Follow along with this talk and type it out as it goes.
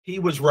He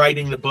was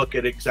writing the book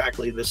at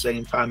exactly the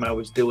same time I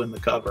was doing the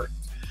cover.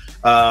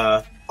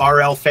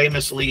 RL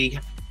famously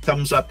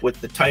comes up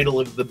with the title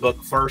of the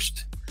book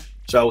first.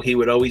 So he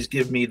would always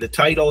give me the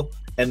title,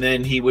 and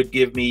then he would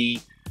give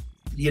me,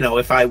 you know,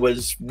 if I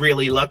was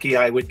really lucky,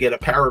 I would get a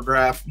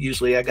paragraph.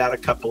 Usually I got a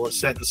couple of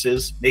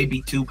sentences,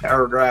 maybe 2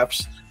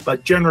 paragraphs,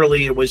 but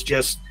generally it was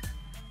just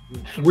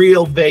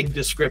real vague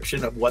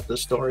description of what the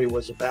story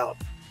was about.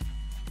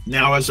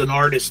 Now, as an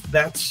artist,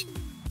 that's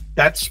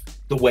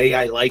the way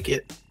I like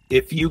it.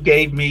 If you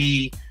gave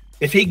me,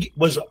 if he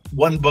was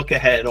one book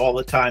ahead all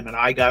the time and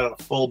I got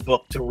a full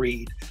book to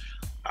read,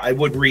 I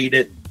would read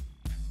it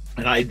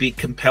and I'd be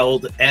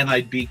compelled and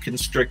I'd be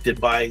constricted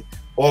by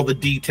all the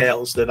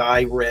details that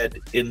I read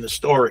in the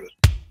story.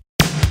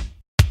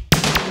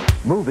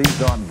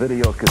 Movies on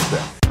video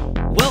cassette.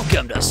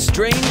 Welcome to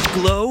Strange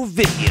Glow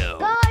Video.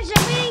 Guys,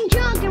 I'm eating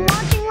junk and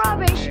watching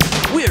rubbish.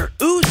 We're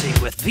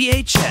oozing with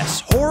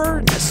VHS,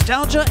 horror,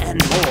 nostalgia, and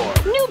more.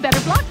 New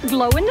better block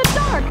glow in the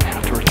dark.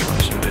 After it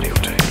runs a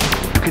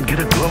videotape, you can get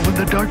a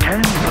glow-in-the-dark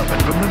hand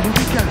puppet from the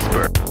movie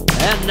Casper.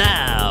 And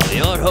now,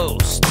 your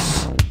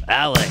hosts,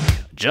 Alec,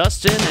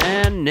 Justin,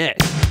 and Nick.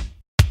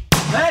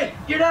 Hey,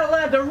 you're not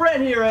allowed to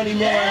rent here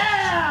anymore.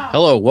 Yeah!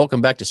 Hello,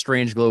 welcome back to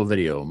Strange Glow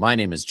Video. My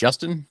name is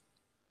Justin.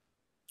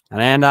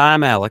 And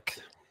I'm Alec.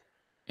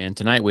 And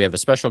tonight we have a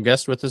special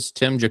guest with us,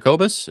 Tim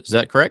Jacobus. Is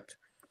that correct?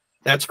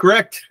 That's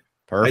correct.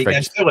 Perfect. How you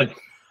guys doing?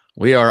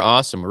 We are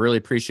awesome. We really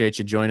appreciate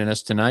you joining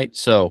us tonight.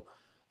 So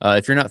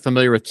if you're not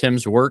familiar with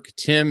Tim's work,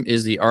 Tim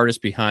is the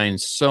artist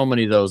behind so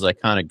many of those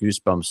iconic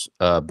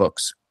Goosebumps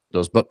books,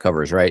 those book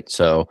covers, right?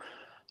 So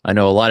I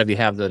know a lot of you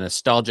have the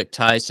nostalgic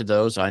ties to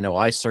those. I know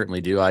I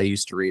certainly do. I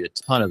used to read a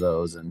ton of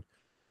those, and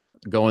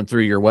going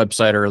through your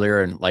website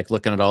earlier and like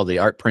looking at all the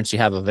art prints you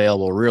have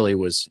available really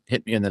was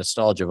hit me in the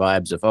nostalgia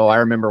vibes of, oh, I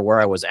remember where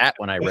I was at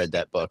when I read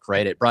that book,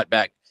 right? It brought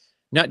back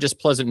not just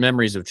pleasant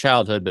memories of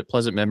childhood, but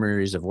pleasant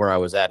memories of where I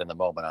was at in the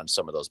moment on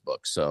some of those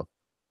books. So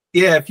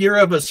yeah, if you're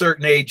of a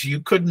certain age, you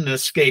couldn't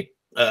escape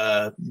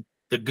the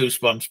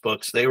Goosebumps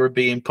books. They were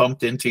being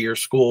pumped into your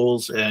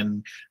schools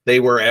and they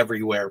were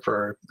everywhere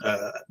for,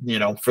 you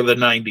know, for the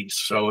 90s.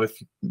 So if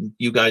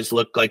you guys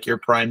look like your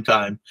prime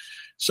time.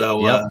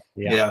 So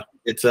yeah,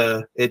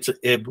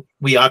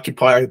 we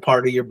occupy a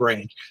part of your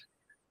brain.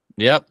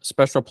 Yep.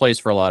 Special place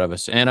for a lot of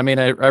us. And I mean,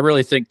 I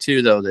really think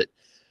too, though, that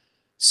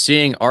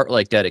seeing art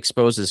like that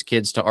exposes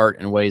kids to art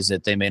in ways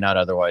that they may not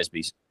otherwise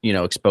be, you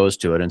know,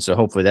 exposed to it. And so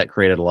hopefully that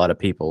created a lot of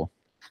people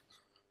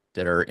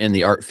that are in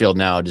the art field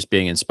now just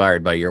being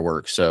inspired by your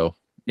work. So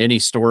any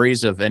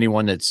stories of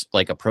anyone that's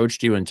like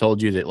approached you and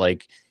told you that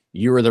like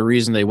you were the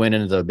reason they went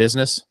into the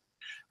business?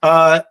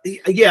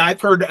 Yeah,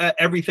 I've heard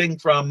everything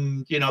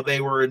from, you know,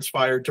 they were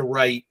inspired to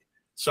write.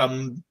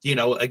 Some, you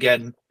know,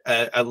 again,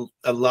 a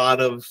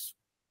lot of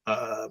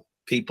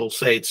people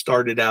say it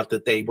started out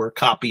that they were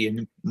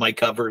copying my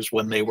covers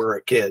when they were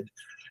a kid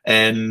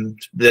and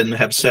then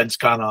have since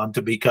gone on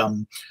to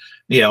become,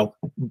 you know,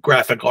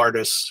 graphic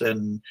artists.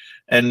 And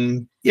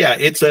yeah,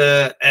 it's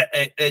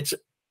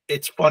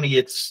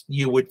funny.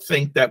 You would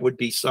think that would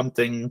be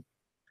something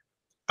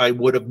I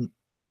would have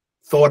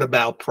thought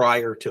about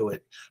prior to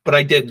it, but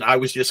I didn't. I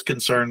was just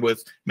concerned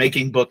with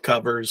making book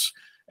covers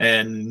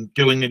and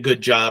doing a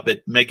good job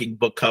at making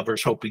book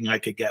covers, hoping I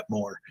could get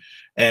more.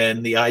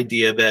 And the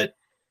idea that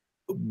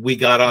we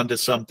got onto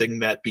something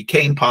that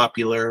became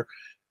popular,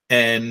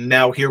 and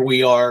now here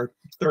we are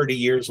 30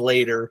 years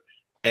later,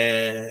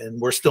 and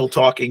we're still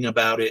talking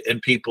about it,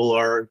 and people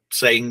are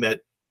saying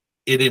that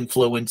it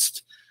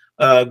influenced,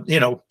 you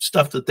know,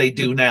 stuff that they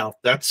do now.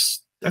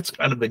 That's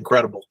kind of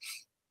incredible.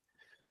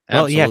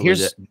 Well, yeah,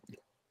 Absolutely.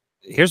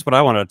 here's what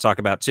I wanted to talk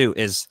about too,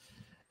 is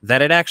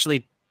that it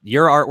actually,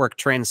 your artwork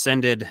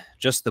transcended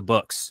just the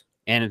books.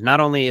 And not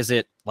only is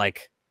it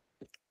like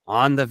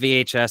on the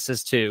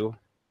VHSs too,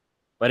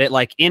 but it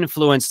like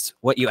influenced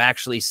what you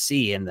actually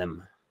see in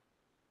them.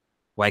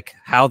 Like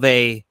how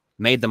they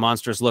made the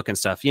monsters look and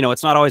stuff. You know,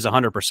 it's not always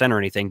 100% or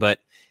anything, but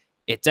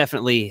it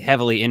definitely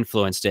heavily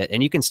influenced it.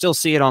 And you can still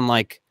see it on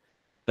like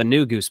the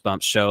new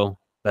Goosebumps show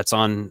that's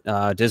on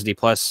Disney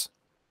Plus.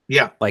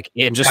 Yeah, like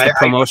in just the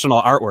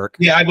promotional artwork.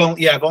 Yeah,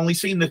 I've only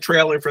seen the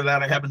trailer for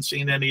that. I haven't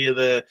seen any of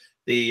the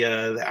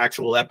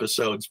actual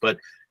episodes, but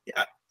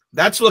yeah,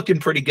 that's looking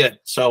pretty good.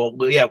 So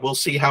yeah, we'll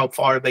see how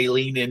far they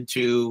lean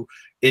into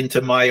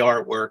my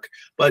artwork.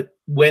 But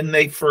when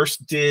they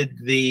first did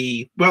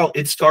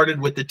it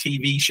started with the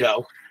TV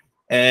show,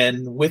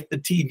 and with the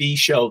TV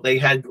show, they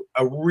had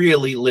a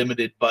really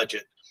limited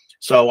budget.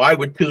 So I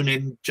would tune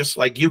in just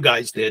like you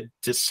guys did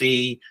to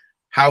see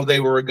how they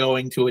were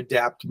going to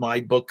adapt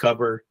my book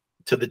cover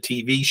to the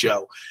TV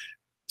show.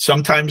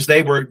 Sometimes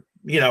they were,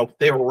 you know,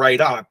 they were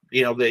right on,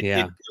 you know,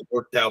 it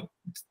worked out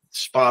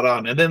spot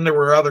on. And then there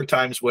were other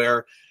times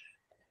where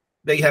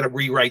they had to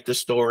rewrite the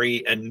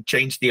story and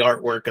change the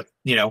artwork,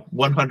 you know,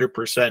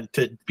 100%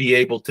 to be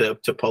able to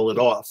pull it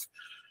off.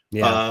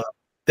 Yeah.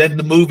 Then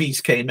the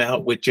movies came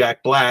out with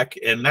Jack Black,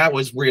 and that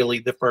was really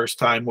the first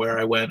time where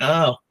I went,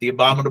 oh, the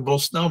Abominable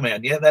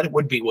Snowman. Yeah, that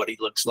would be what he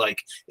looks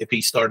like if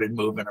he started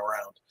moving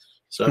around.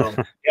 So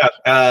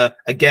yeah,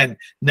 again,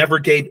 never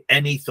gave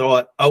any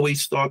thought.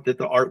 Always thought that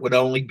the art would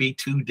only be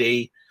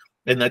 2D,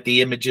 and that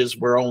the images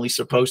were only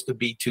supposed to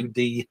be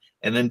 2D,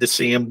 and then to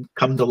see them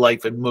come to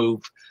life and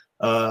move,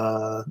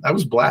 I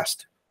was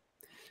blessed.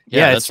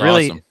 Yeah, that's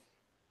awesome.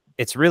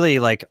 It's really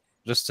like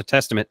just a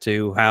testament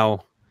to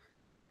how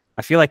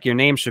I feel like your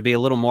name should be a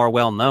little more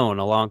well known.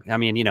 I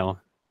mean, you know,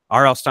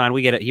 R.L. Stein,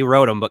 we get it. He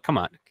wrote them, but come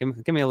on,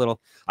 give me a little.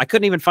 I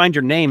couldn't even find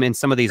your name in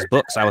some of these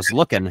books. I was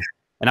looking,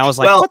 and I was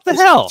like, what the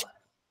hell?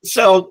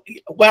 So,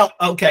 well,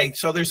 okay.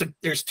 So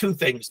there's two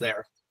things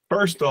there.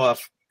 First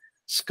off,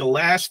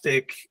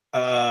 Scholastic,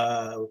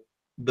 the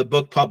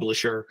book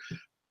publisher,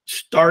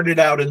 started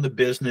out in the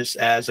business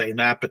as an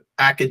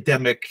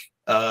academic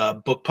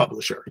book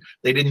publisher.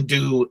 They didn't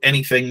do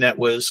anything that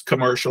was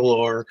commercial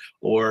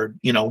or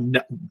you know,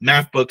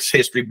 math books,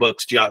 history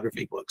books,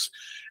 geography books.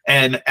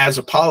 And as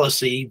a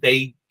policy,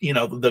 they, you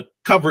know, the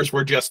covers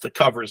were just the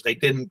covers. They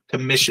didn't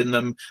commission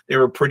them. They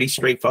were pretty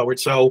straightforward.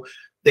 So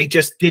they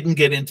just didn't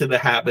get into the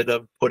habit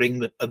of putting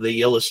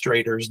the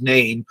illustrator's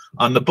name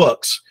on the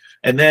books.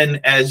 And then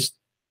as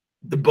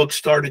the book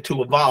started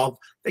to evolve,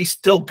 they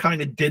still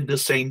kind of did the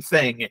same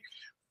thing.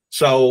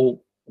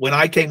 So when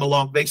I came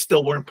along, they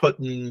still weren't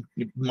putting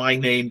my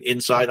name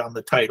inside on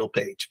the title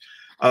page.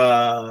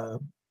 By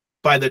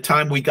the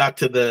time we got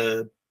to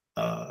the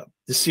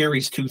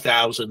series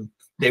 2000,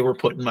 they were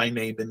putting my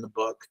name in the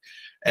book.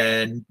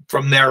 And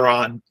from there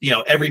on, you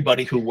know,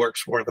 everybody who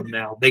works for them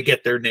now, they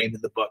get their name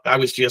in the book. I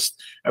was just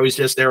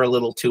there a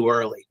little too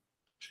early.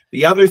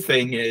 The other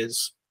thing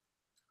is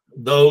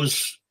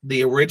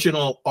the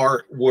original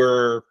art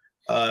were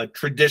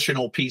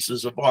traditional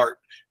pieces of art,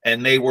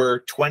 and they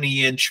were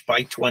 20-inch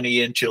by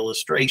 20-inch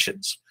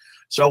illustrations.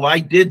 So I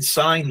did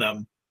sign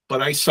them,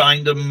 but I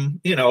signed them,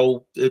 you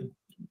know,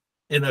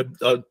 in a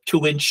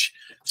 2-inch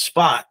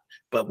spot.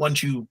 But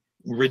once you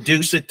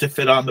reduce it to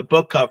fit on the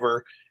book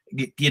cover,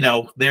 you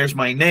know, there's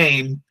my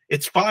name.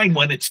 It's fine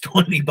when it's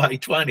 20 by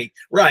 20.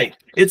 Right.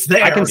 It's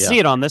there. I can see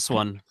it on this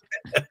one.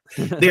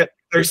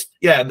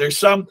 There's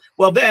some.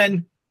 Well,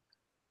 then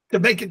to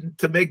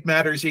make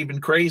matters even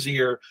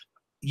crazier,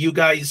 you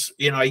guys,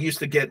 you know, I used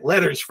to get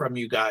letters from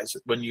you guys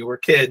when you were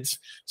kids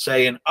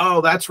saying, oh,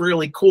 that's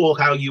really cool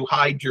how you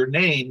hide your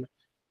name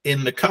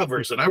in the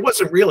covers. And I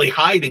wasn't really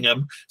hiding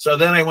them. So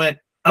then I went,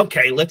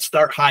 okay, let's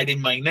start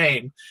hiding my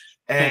name.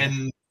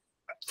 And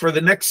for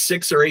the next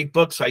 6 or 8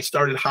 books, I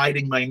started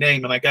hiding my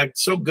name, and I got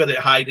so good at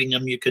hiding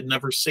them you could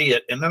never see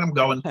it. And then I'm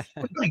going, what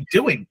am I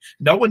doing?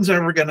 No one's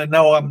ever going to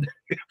know I'm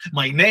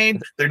my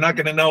name. They're not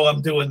going to know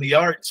I'm doing the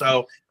art.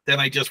 So then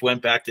I just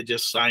went back to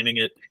just signing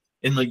it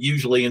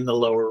usually in the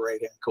lower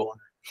right-hand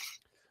corner.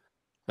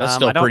 That's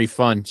still a pretty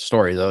fun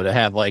story, though, to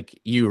have like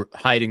you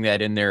hiding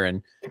that in there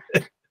and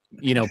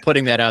you know,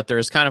 putting that out there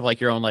is kind of like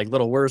your own like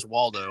little Where's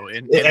Waldo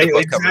in the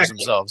book covers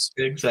themselves.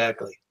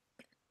 Exactly.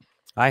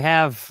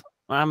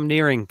 I'm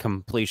nearing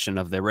completion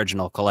of the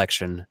original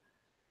collection.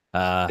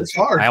 It's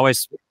hard.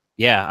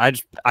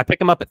 I pick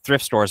them up at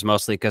thrift stores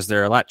mostly because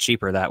they're a lot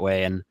cheaper that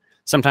way. And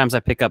sometimes I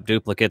pick up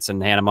duplicates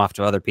and hand them off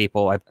to other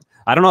people.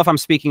 I don't know if I'm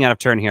speaking out of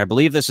turn here. I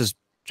believe this is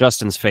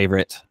Justin's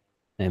favorite.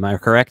 Am I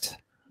correct?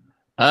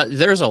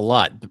 There's a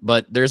lot,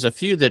 but there's a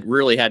few that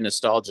really had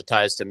nostalgia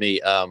ties to me.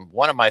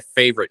 One of my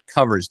favorite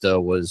covers, though,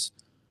 was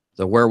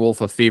the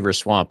Werewolf of Fever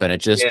Swamp, and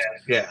it's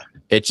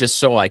just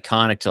so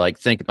iconic to like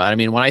think about. I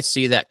mean, when I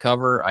see that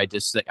cover, I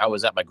just think I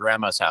was at my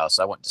grandma's house.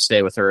 I went to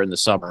stay with her in the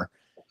summer,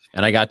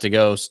 and I got to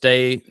go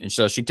stay. And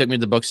so she took me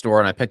to the bookstore,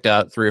 and I picked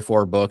out 3 or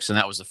 4 books, and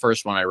that was the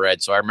first one I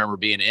read. So I remember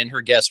being in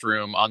her guest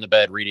room on the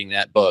bed reading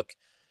that book,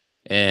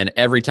 and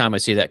every time I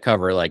see that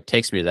cover, like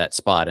takes me to that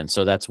spot. And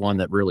so that's one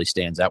that really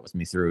stands out with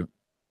me through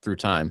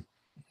time.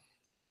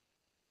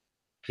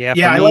 Yeah,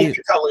 I like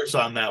the colors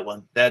on that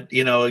one. That,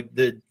 you know,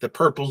 the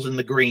purples and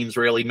the greens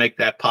really make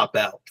that pop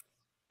out.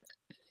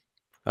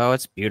 Oh,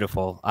 it's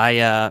beautiful.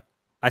 I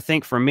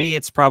think for me,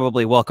 it's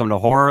probably Welcome to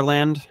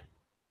Horrorland.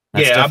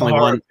 That's definitely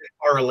I'm a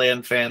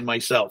Horrorland fan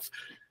myself.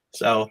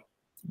 So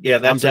yeah,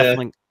 that's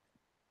definitely.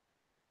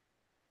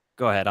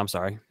 Go ahead. I'm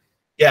sorry.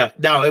 Yeah,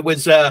 no, it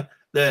was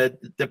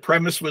the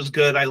premise was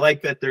good. I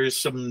like that there's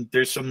some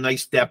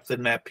nice depth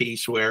in that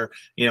piece where,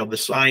 you know, the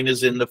sign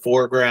is in the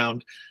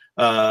foreground.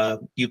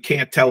 You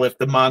can't tell if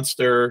the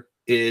monster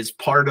is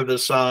part of the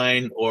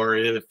sign or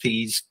if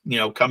he's, you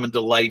know, coming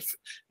to life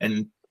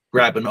and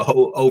grabbing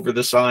over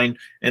the sign.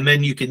 And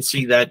then you can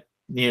see that,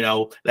 you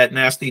know, that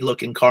nasty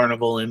looking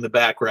carnival in the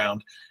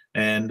background,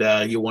 and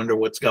you wonder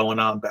what's going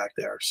on back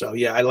there. So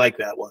yeah, I like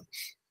that one.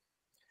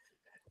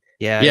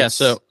 Yeah.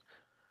 So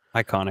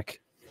iconic.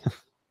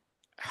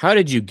 How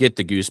did you get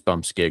the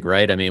Goosebumps gig,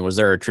 right? I mean, was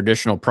there a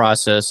traditional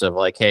process of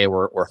like, hey,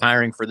 we're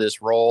hiring for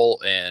this role,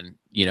 and,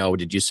 you know,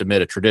 did you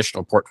submit a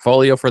traditional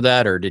portfolio for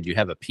that, or did you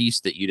have a piece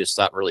that you just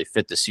thought really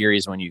fit the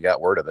series when you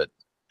got word of it?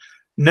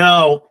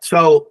 No.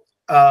 So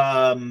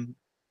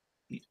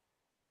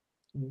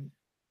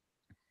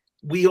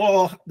we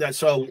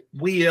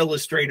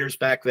illustrators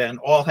back then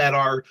all had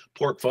our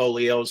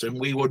portfolios, and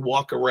we would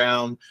walk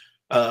around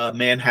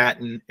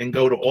Manhattan and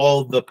go to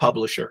all the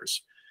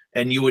publishers.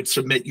 and you would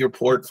submit your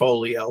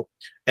portfolio,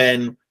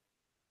 and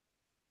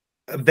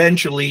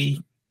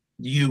eventually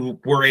you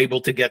were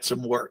able to get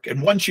some work.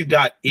 And once you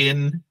got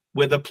in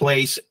with a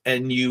place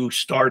and you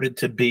started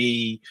to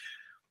be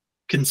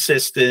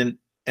consistent,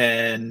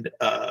 and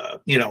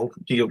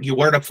you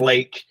weren't a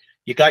flake,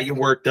 you got your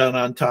work done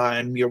on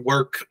time, your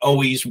work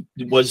always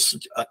was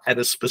at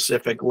a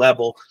specific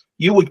level,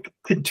 you would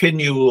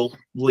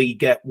continually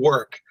get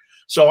work.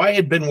 So I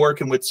had been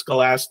working with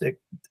Scholastic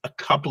a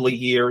couple of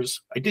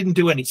years. I didn't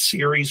do any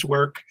series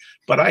work,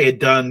 but I had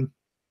done,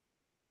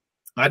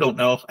 I don't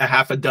know, a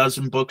half a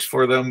dozen books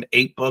for them,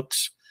 8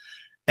 books,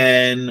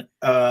 and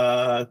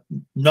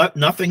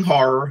nothing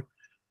horror.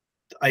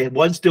 I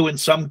was doing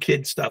some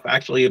kid stuff.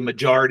 Actually, a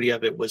majority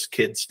of it was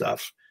kid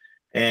stuff.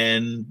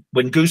 And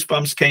when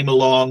Goosebumps came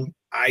along,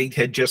 I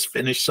had just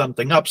finished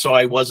something up, so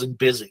I wasn't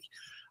busy.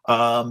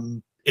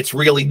 It's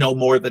really no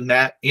more than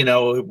that.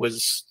 It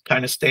was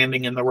kind of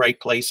standing in the right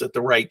place at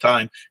the right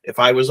time. If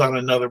I was on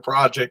another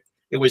project,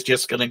 it was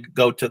just going to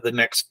go to the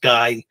next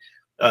guy,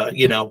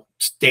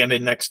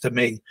 standing next to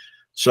me.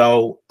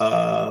 So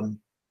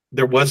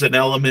there was an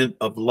element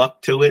of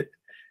luck to it.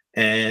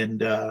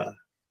 And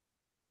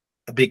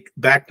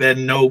back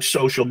then, no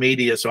social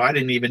media, so I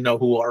didn't even know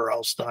who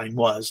R.L. Stine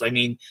was. I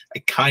mean, I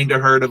kind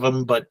of heard of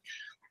him, but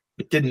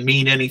it didn't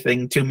mean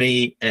anything to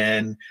me.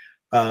 And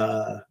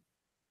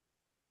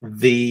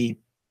the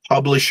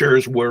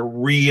publishers were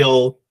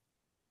real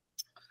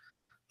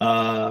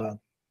iffy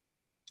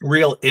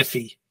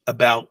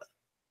about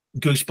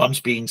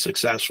Goosebumps being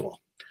successful.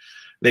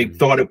 They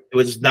thought it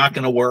was not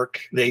going to work.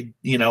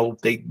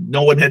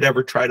 No one had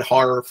ever tried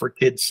horror for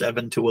kids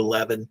 7 to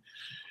 11.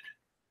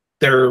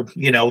 Their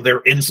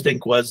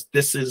instinct was,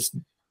 this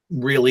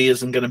really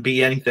isn't going to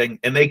be anything.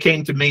 And they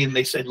came to me and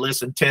they said,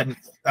 listen, Tim,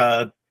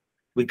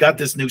 we got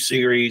this new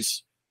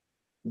series.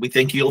 We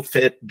think you'll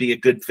be a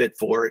good fit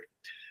for it.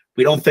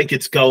 We don't think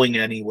it's going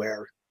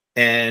anywhere.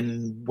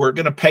 And we're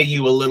going to pay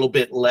you a little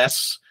bit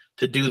less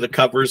to do the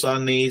covers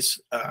on these.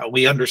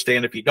 We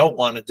understand if you don't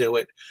want to do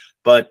it,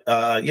 but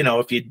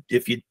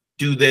if you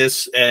do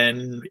this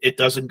and it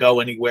doesn't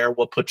go anywhere,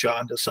 we'll put you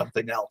on to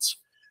something else.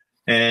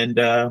 And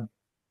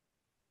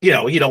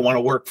you don't want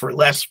to work for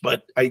less,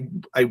 but I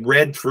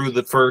read through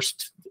the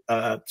first.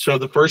 So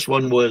the first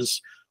one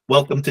was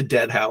Welcome to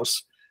Dead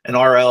House, and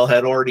RL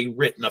had already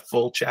written a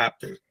full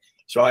chapter.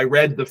 So I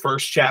read the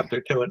first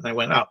chapter to it, and I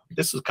went, oh,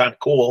 this is kind of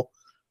cool.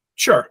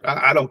 Sure,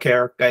 I don't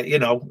care.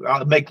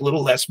 I'll make a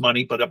little less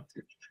money, but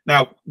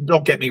now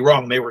don't get me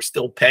wrong, they were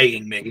still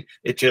paying me.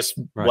 It just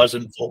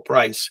wasn't full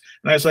price.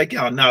 And I was like,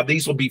 no,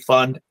 these will be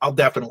fun. I'll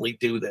definitely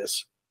do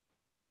this.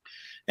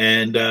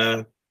 And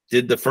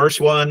did the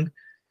first one,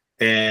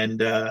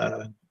 and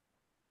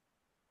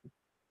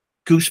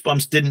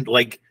Goosebumps didn't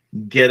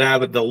get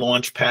out of the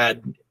launch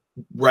pad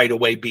right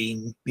away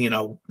being,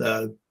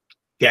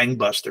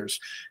 gangbusters.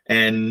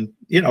 And,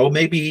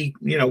 maybe,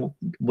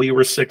 we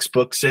were 6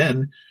 books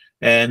in,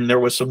 and there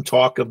was some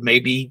talk of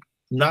maybe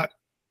not,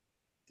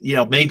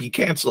 maybe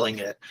canceling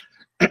it.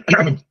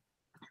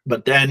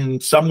 But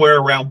then somewhere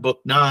around book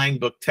 9,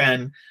 book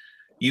 10,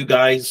 you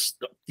guys,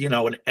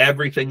 and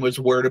everything was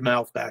word of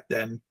mouth back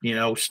then,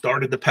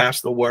 started to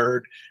pass the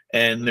word,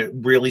 and it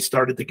really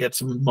started to get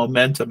some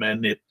momentum.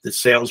 And the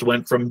sales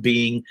went from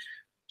being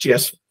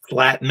just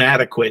flat and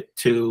adequate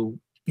to,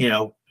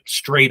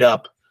 straight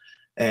up.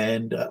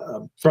 And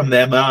from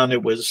then on,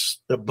 it was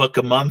a book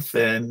a month,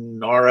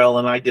 and RL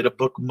and I did a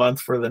book a month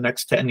for the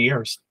next 10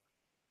 years.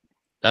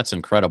 That's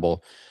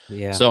incredible.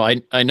 Yeah. So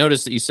I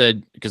noticed that you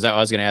said, because I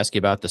was going to ask you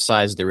about the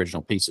size of the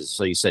original pieces.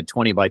 So you said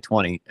 20 by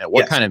 20.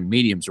 What kind of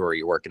mediums were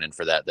you working in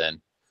for that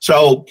then?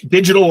 So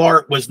digital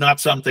art was not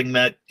something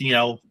that,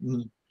 Joe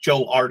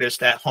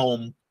artist at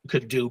home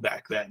could do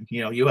back then.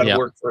 You had to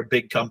work for a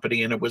big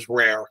company, and it was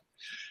rare.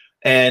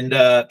 And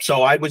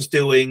so I was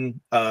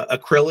doing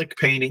acrylic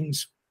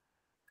paintings,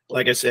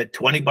 like I said,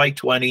 20 by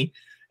 20.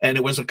 And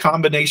it was a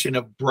combination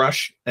of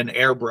brush and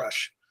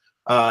airbrush.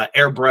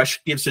 Airbrush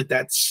gives it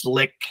that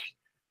slick,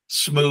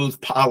 smooth,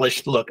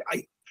 polished look.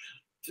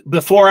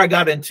 Before I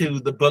got into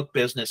the book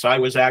business, I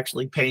was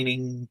actually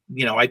painting,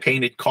 I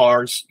painted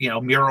cars,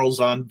 murals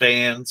on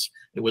vans.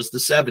 It was the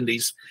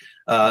 70s,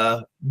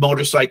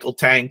 motorcycle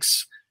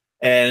tanks.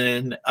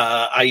 And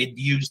I had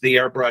used the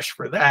airbrush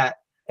for that.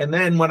 And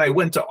then when I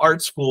went to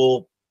art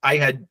school, I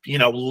had,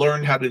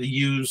 learned how to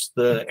use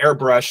the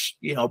airbrush,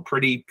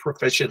 pretty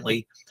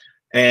proficiently.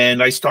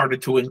 And I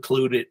started to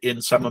include it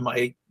in some of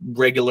my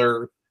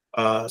regular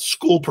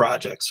school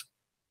projects.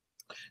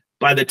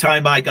 By the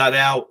time I got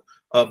out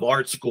of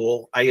art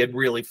school, I had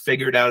really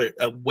figured out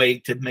a way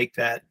to make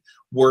that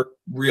work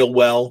real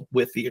well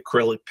with the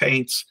acrylic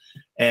paints.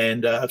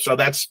 And so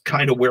that's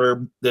kind of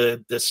where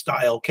the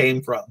style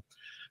came from.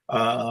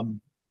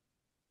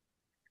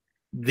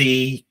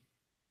 The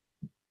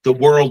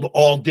world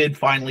all did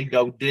finally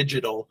go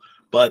digital,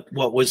 but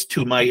what was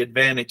to my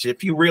advantage,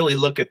 if you really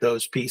look at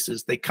those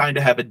pieces, they kind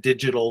of have a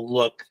digital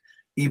look,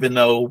 even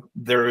though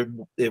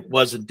it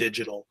wasn't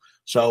digital.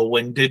 So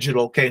when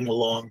digital came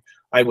along,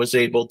 I was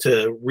able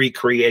to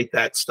recreate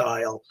that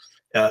style.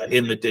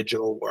 in the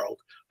digital world.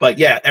 But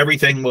yeah,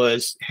 everything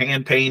was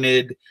hand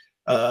painted.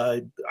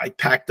 I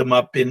packed them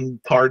up in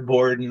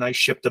cardboard and I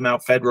shipped them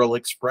out Federal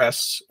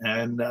Express.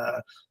 And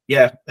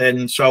yeah,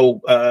 and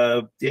so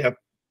yeah,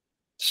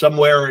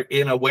 somewhere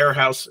in a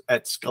warehouse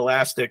at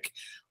Scholastic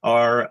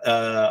are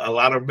a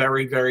lot of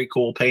very, very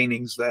cool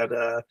paintings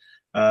that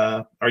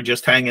are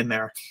just hanging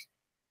there.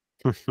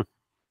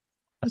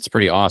 That's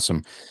pretty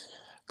awesome.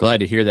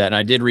 Glad to hear that. And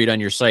I did read on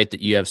your site that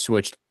you have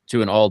switched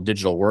to an all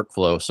digital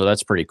workflow, so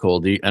that's pretty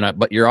cool.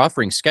 But you're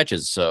offering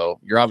sketches, so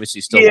you're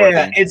obviously still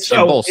working It's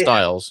in both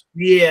styles.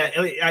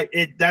 Yeah,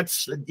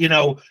 that's, you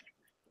know,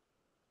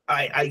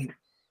 I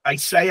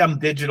say I'm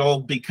digital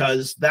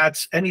because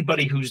that's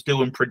anybody who's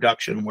doing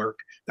production work.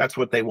 That's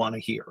what they want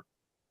to hear.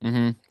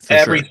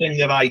 Everything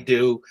that I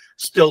do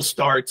still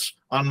starts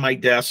on my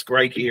desk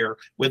right here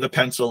with a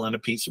pencil and a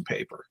piece of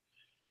paper.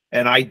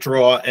 And I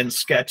draw and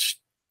sketch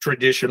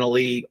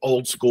traditionally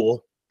old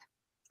school.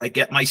 I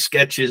get my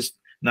sketches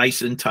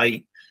nice and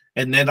tight,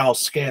 and then I'll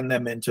scan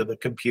them into the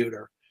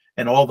computer,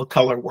 and all the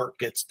color work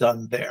gets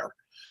done there.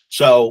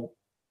 So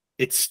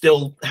it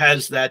still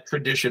has that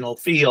traditional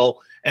feel,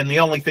 and the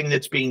only thing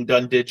that's being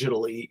done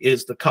digitally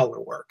is the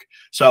color work.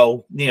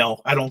 So, you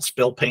know, I don't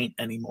spill paint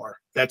anymore.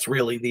 That's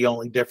really the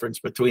only difference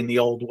between the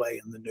old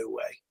way and the new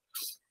way.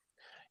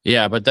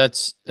 Yeah, but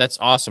that's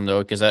awesome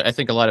though, because I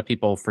think a lot of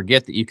people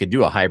forget that you could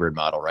do a hybrid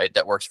model, right?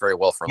 That works very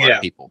well for a lot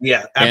of people.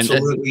 Yeah,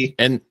 absolutely.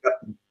 And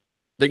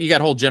you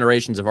got whole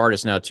generations of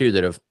artists now too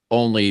that have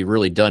only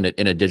really done it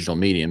in a digital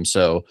medium.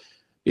 So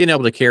being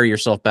able to carry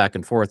yourself back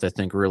and forth, I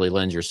think, really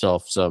lends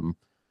yourself some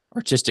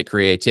artistic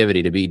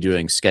creativity to be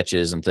doing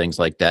sketches and things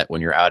like that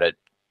when you're out at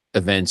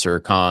events or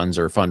cons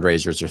or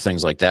fundraisers or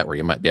things like that, where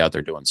you might be out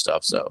there doing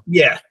stuff. So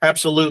yeah,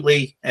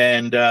 absolutely.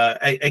 And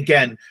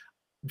again,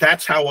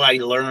 that's how I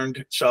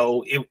learned.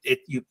 So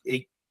you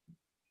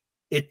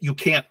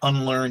can't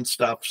unlearn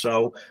stuff.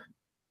 So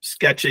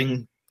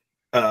sketching,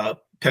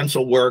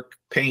 pencil work,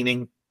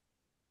 painting,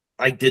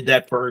 I did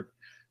that for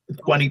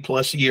 20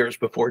 plus years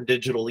before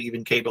digital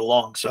even came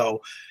along.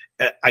 So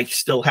I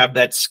still have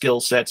that skill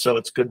set. So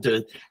it's good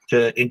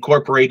to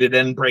incorporate it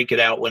and break it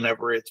out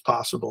whenever it's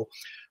possible.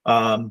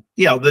 You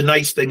know, the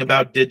nice thing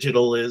about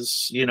digital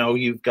is, you know,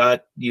 you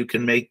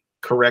can make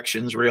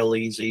corrections real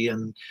easy.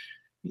 And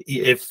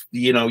if,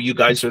 you know, you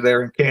guys are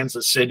there in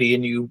Kansas City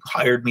and you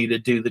hired me to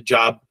do the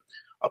job,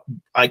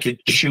 I could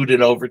shoot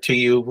it over to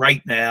you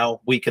right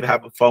now. We could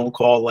have a phone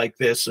call like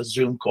this, a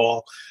Zoom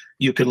call.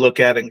 You could look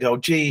at it and go,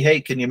 gee,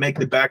 hey, can you make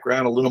the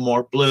background a little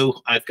more blue?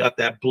 I've got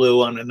that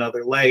blue on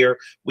another layer.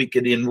 We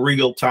could in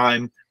real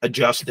time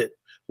adjust it.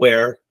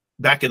 Where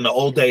back in the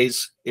old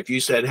days, if you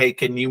said, hey,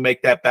 can you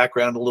make that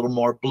background a little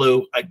more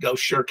blue? I'd go,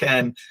 sure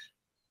can.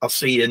 I'll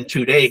see you in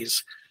 2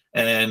 days.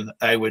 And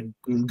I would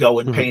go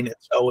and paint it.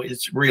 So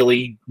it's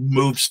really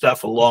moved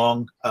stuff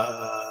along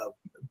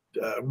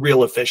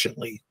real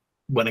efficiently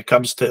when it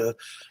comes to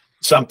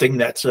something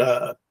that's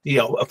you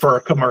know, for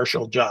a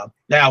commercial job.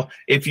 Now,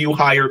 if you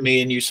hire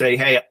me and you say,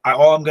 hey,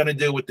 all I'm going to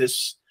do with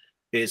this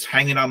is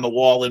hang it on the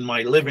wall in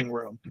my living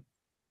room,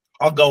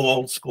 I'll go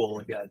old school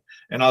again,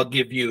 and I'll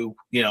give you,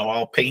 you know,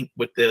 I'll paint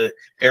with the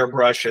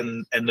airbrush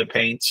and the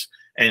paints,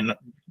 and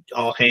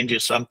I'll hand you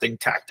something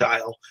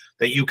tactile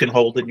that you can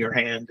hold in your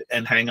hand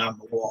and hang on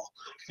the wall.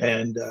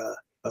 And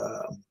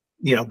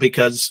you know,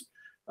 because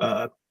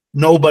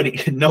no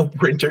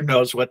printer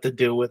knows what to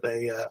do with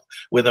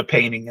a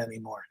painting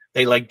anymore.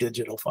 They like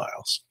digital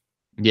files.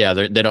 yeah,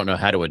 they don't know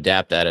how to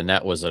adapt that. And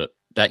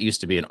that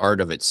used to be an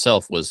art of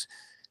itself, was,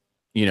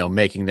 you know,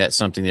 making that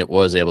something that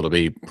was able to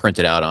be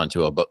printed out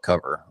onto a book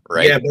cover,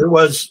 right? Yeah,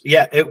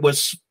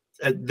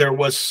 there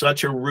was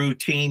such a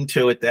routine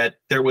to it that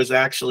there was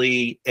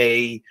actually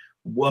a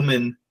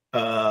woman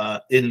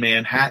in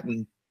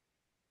Manhattan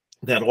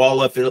that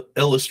all of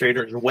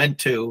Illustrators went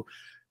to,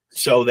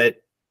 so that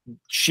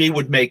she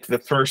would make the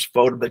first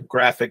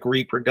photographic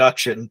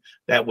reproduction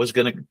that was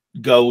going to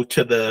go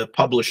to the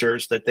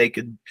publishers that they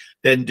could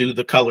then do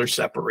the color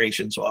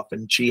separations off.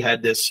 And she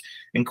had this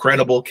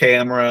incredible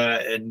camera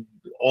and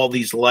all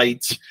these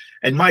lights,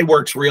 and my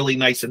work's really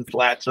nice and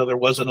flat, so there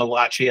wasn't a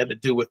lot she had to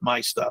do with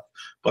my stuff.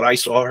 But I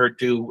saw her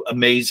do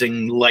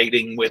amazing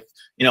lighting with,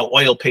 you know,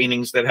 oil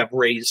paintings that have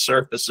raised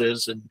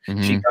surfaces, and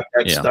she got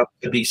that stuff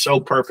to be so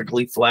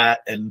perfectly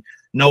flat and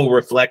no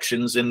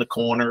reflections in the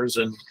corners.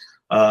 And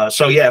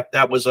so yeah,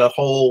 that was a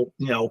whole,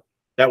 you know,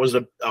 that was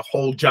a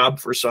whole job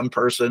for some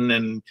person.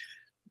 And,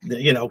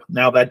 you know,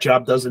 now that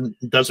job doesn't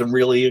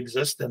really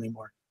exist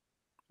anymore.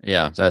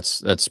 Yeah,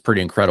 that's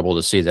pretty incredible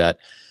to see that.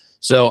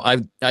 So I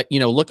you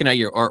know, looking at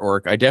your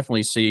artwork, I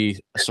definitely see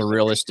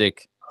surrealism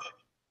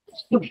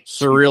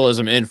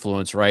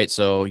influence, right?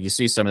 So you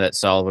see some of that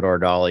Salvador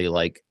Dali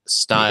like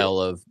style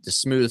of the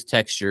smooth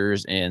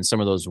textures and some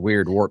of those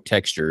weird warped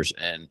textures.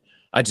 And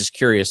I'm just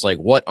curious, like,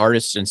 what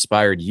artists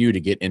inspired you to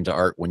get into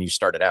art when you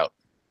started out?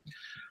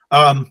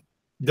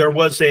 There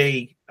was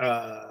an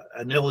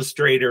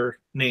illustrator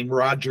named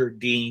Roger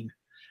Dean,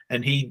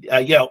 and he,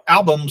 you know,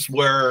 albums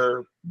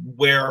were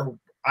where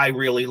I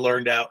really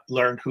learned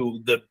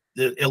who the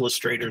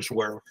illustrators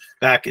were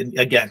back in,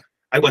 again,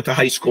 I went to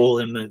high school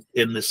in the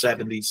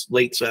 70s,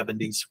 late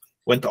 70s.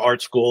 Went to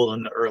art school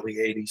in the early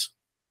 80s.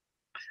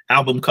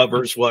 Album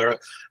covers were,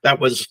 that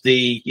was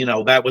the,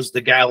 that was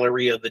the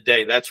gallery of the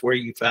day. That's where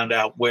you found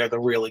out where the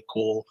really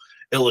cool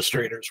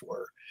illustrators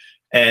were.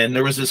 And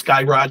there was this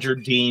guy, Roger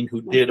Dean,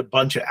 who did a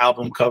bunch of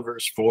album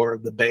covers for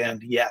the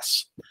band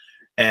Yes.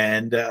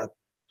 And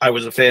I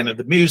was a fan of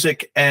the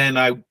music, and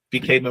I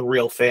became a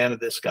real fan of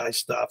this guy's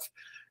stuff.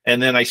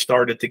 And then I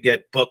started to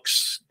get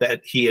books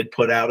that he had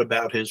put out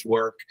about his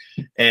work.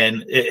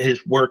 And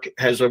his work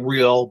has a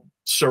real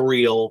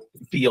surreal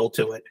feel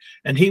to it.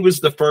 And he was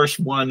the first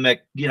one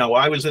that,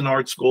 I was in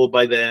art school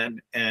by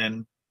then,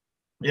 and,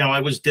 I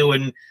was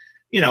doing,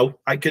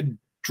 I could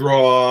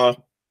draw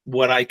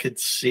what I could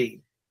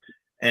see.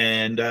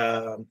 And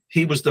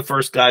he was the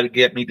first guy to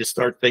get me to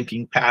start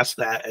thinking past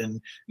that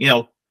and,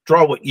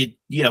 draw what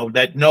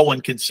that no one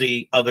can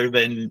see other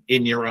than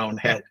in your own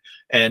head.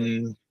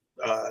 And,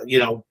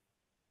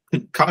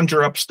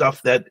 conjure up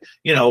stuff that,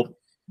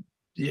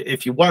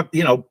 if you want,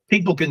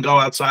 people can go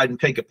outside and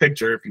take a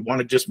picture if you want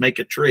to just make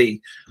a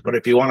tree. But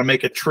if you want to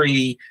make a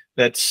tree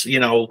that's,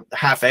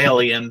 half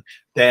alien,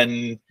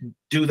 then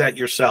do that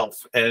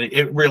yourself. And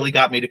it really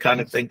got me to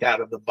kind of think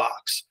out of the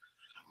box.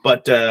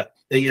 But,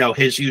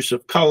 his use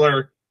of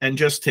color and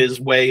just his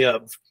way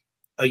of,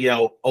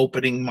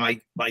 opening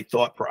my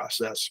thought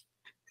process.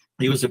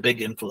 He was a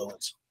big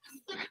influence.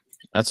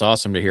 That's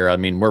awesome to hear. I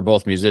mean, we're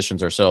both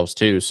musicians ourselves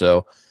too,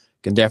 so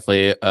can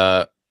definitely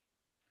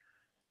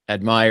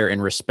admire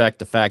and respect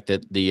the fact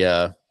that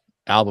the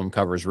album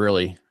covers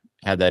really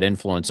had that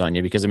influence on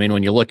you. Because I mean,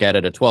 when you look at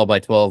it, a 12 by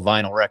 12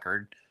 vinyl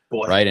record,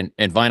 right?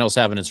 And vinyl's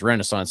having its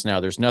renaissance now.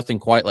 There's nothing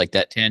quite like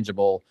that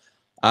tangible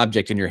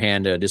object in your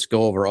hand to just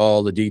go over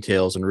all the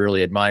details and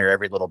really admire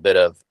every little bit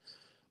of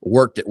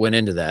work that went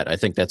into that. I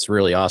think that's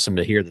really awesome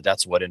to hear that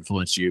that's what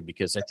influenced you,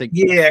 because I think,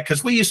 yeah,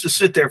 because we used to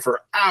sit there for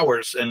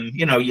hours, and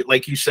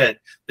like you said,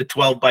 the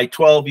 12 by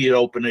 12, you'd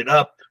open it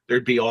up,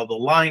 there'd be all the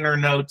liner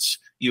notes,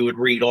 you would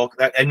read all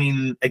that. I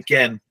mean,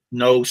 again,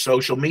 no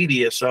social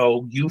media,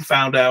 so you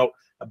found out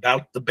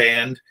about the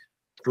band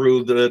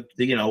through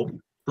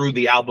through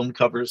the album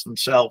covers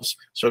themselves.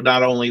 So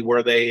not only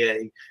were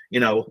they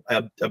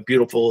a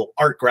beautiful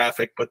art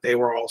graphic, but they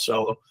were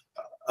also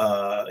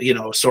a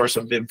source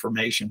of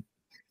information.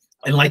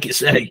 And like you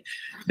say,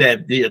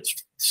 that it's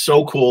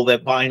so cool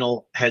that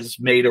vinyl has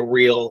made a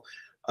real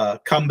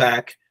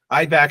comeback.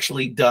 I've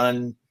actually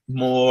done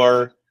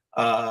more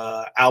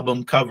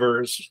album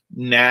covers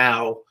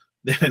now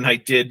than I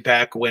did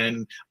back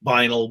when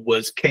vinyl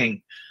was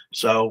king.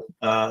 So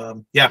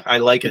yeah, I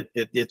like it.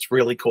 It's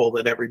really cool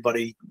that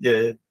everybody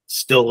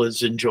still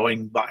is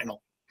enjoying vinyl.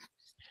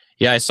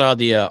 Yeah, I saw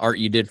the art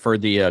you did for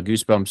the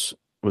Goosebumps.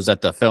 Was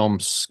that the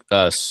film's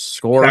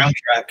score?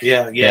 Soundtrack,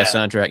 yeah.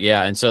 Soundtrack,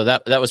 yeah. And so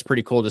that was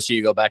pretty cool to see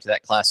you go back to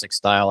that classic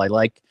style. I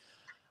like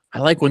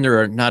when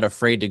they're not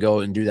afraid to go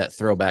and do that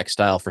throwback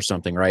style for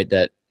something, right?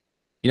 That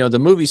the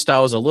movie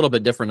style is a little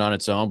bit different on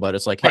its own, but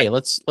it's like, hey,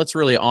 let's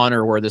really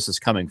honor where this is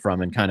coming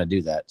from and kind of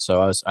do that. So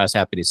I was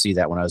happy to see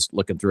that when I was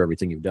looking through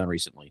everything you've done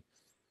recently.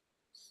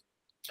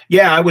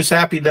 Yeah, I was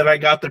happy that I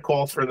got the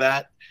call for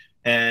that.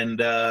 And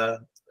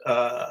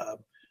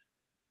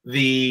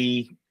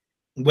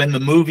when the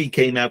movie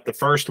came out, the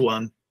first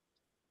one,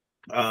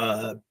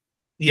 I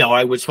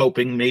was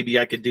hoping maybe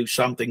I could do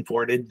something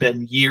for it. It'd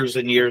been years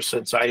and years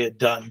since I had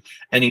done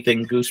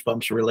anything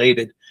Goosebumps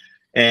related.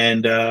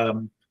 And,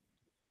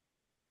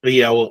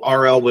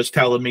 RL was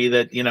telling me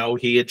that,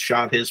 he had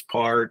shot his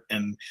part,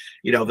 and,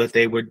 that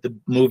the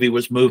movie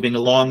was moving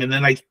along. And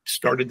then I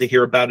started to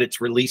hear about its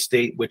release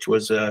date, which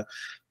was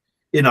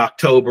in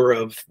October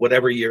of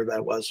whatever year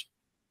that was.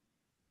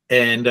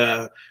 And,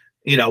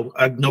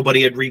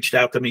 nobody had reached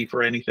out to me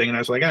for anything. And I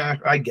was like,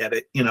 I get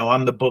it.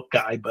 I'm the book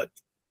guy, but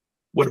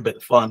would have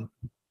been fun.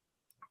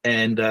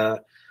 And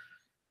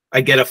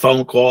I get a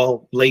phone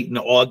call late in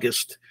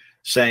August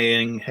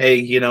saying, hey,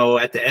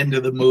 at the end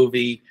of the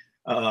movie,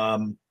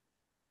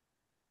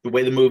 the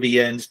way the movie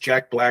ends,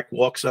 Jack Black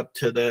walks up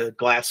to the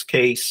glass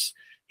case.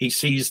 He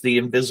sees the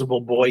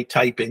invisible boy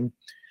typing.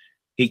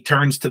 He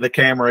turns to the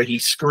camera, he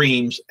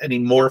screams, and he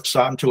morphs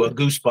onto a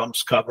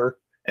Goosebumps cover,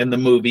 and the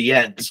movie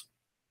ends.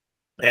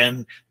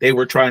 And they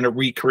were trying to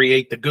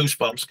recreate the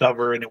Goosebumps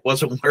cover, and it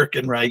wasn't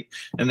working right.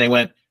 And they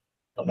went,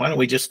 why don't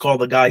we just call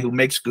the guy who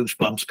makes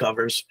Goosebumps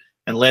covers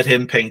and let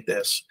him paint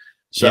this?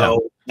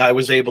 So yeah. I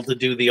was able to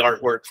do the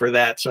artwork for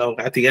that. So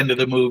at the end of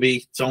the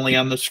movie, it's only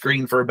on the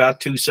screen for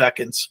about 2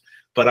 seconds,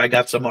 but I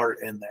got some art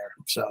in there.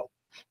 So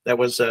that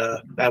was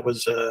a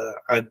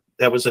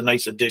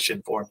nice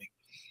addition for me.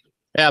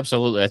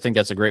 Absolutely. I think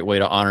that's a great way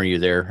to honor you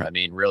there. I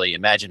mean, really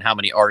imagine how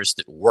many artists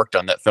that worked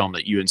on that film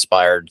that you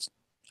inspired.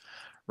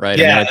 Right.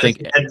 Yeah. I think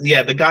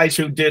the guys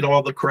who did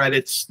all the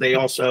credits, they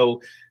also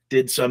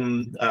did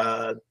some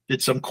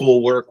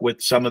cool work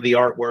with some of the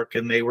artwork,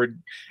 and they were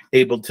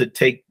able to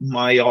take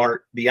my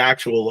art, the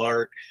actual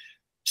art,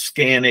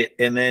 scan it,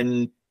 and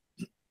then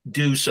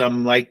do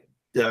some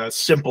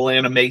simple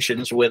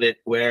animations with it,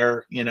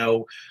 where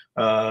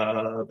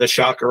the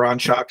Shocker on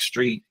Shock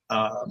Street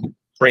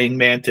praying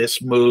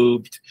mantis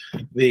moved,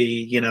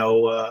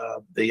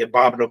 the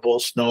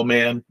abominable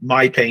snowman,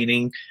 my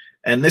painting.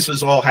 And this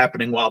is all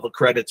happening while the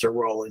credits are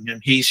rolling,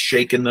 and he's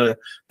shaking the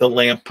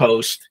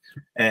lamppost.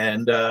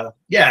 And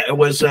yeah, it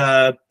was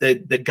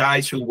the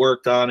guys who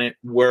worked on it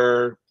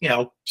were,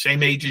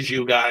 same age as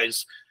you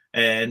guys.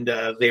 And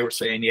they were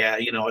saying, yeah,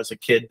 as a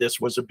kid, this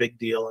was a big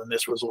deal, and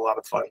this was a lot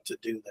of fun to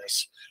do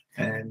this.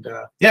 And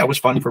yeah, it was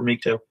fun for me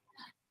too.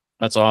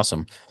 That's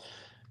awesome.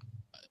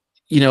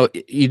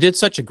 You did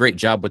such a great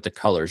job with the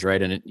colors,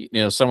 right?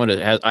 And someone that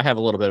has, I have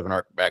a little bit of an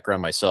art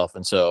background myself,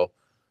 and so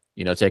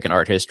taking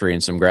art history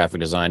and some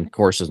graphic design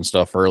courses and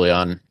stuff early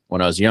on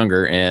when I was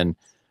younger. And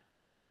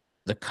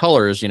the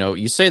colors,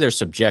 you say they're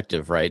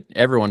subjective, right?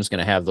 Everyone's going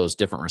to have those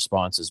different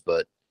responses,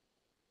 but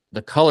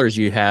the colors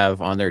you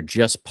have on there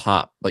just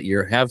pop. But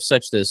you have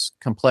such this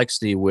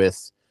complexity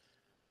with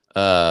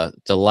the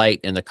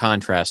light and the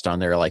contrast on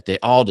there. Like, they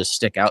all just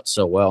stick out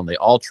so well, and they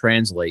all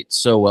translate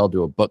so well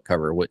to a book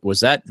cover.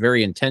 Was that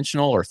very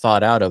intentional or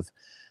thought out of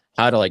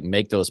how to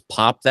make those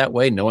pop that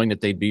way, knowing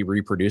that they'd be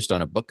reproduced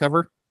on a book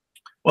cover?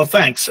 Well,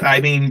 thanks.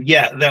 I mean,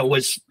 yeah, that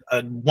was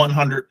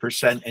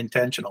 100%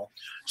 intentional.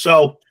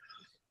 So,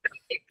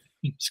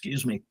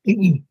 excuse me.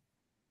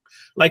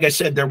 Like I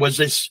said, there was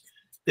this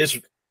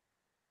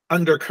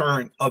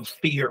undercurrent of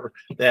fear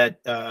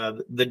that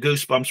the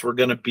Goosebumps were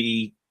going to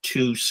be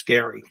too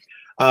scary.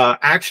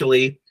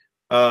 Actually,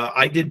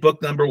 I did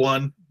book number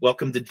 1,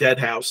 Welcome to Dead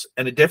House,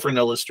 and a different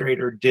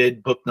illustrator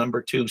did book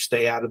number 2,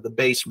 Stay Out of the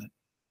Basement.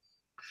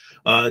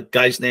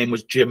 Guy's name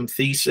was Jim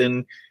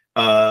Thiessen.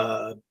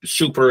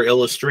 Super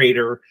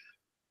illustrator,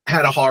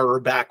 had a horror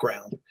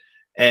background,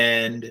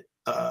 and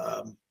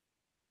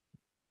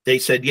they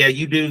said, yeah,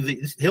 you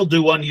do he'll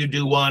do one, you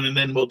do one, and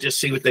then we'll just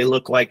see what they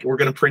look like. We're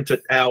going to print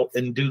it out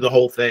and do the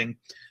whole thing,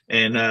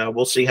 and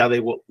we'll see how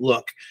they will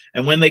look.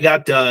 And when they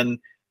got done,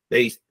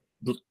 they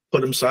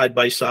put them side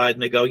by side,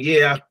 and they go,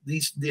 yeah,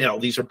 these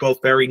are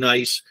both very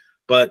nice,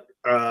 but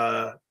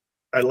I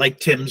like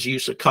Tim's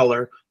use of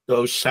color.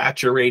 Those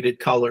saturated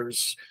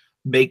colors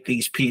make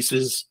these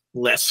pieces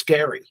less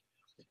scary.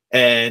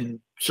 And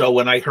so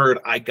when I heard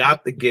I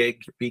got the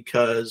gig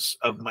because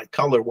of my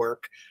color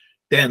work,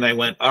 then I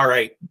went, all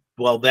right,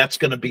 well, that's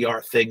going to be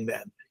our thing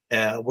then.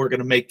 We're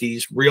going to make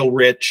these real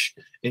rich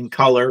in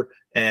color.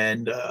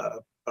 And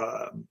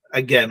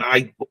again,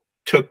 I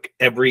took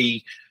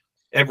every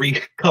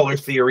color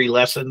theory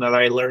lesson that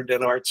I learned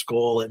at art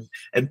school and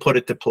put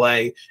it to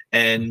play,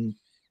 and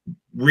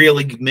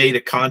really made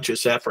a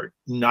conscious effort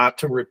not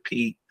to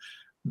repeat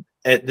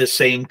at the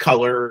same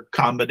color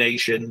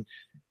combination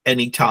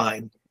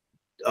anytime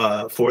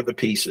for the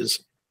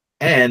pieces.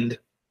 And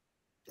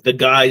the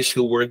guys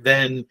who were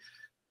then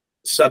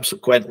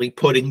subsequently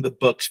putting the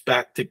books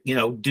back to,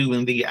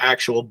 doing the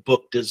actual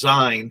book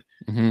design,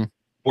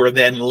 were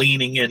then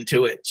leaning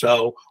into it.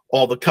 So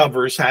all the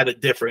covers had a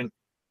different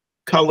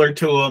color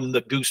to them.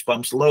 The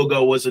Goosebumps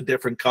logo was a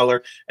different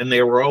color, and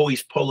they were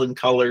always pulling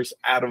colors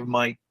out of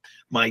my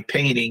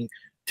painting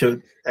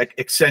to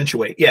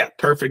accentuate. Yeah,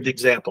 perfect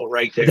example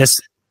right there. This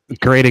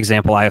great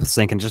example, I was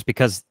thinking, just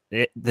because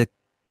the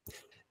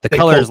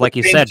colors, like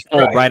you said,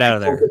 pulled right out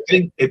of there.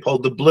 They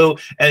pulled the blue,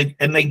 and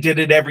they did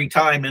it every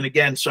time. And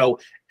again, so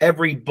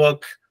every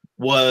book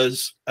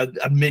was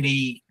a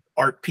mini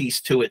art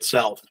piece to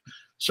itself.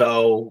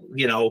 So,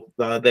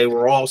 they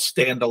were all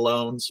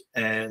standalones.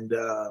 And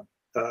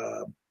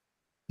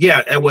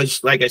yeah, it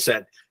was, like I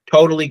said,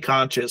 totally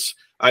conscious.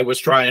 I was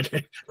trying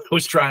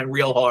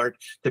real hard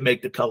to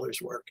make the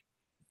colors work.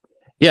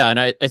 Yeah, and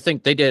I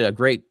think they did a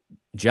great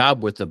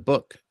job with the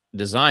book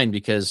design,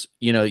 because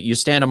you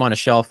stand them on a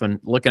shelf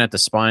and looking at the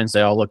spines, they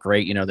all look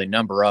great. They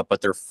number up,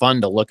 but they're fun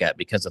to look at,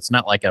 because it's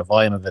not like a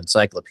volume of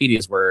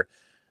encyclopedias where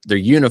they're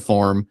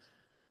uniform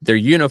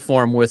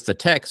with the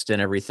text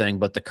and everything,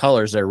 but the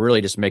colors, they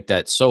really just make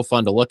that so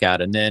fun to look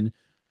at. And then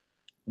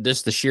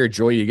the sheer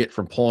joy you get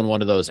from pulling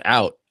one of those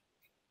out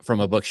from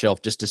a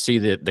bookshelf just to see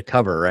the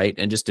cover, right?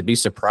 And just to be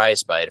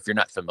surprised by it if you're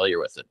not familiar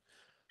with it.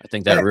 I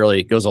think that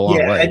really goes a long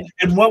way.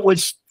 And what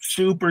was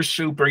super,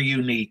 super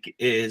unique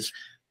is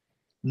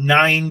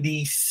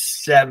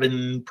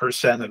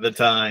 97% of the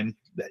time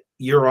that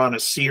you're on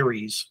a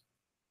series,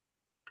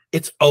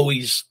 it's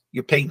always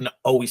painting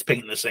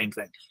the same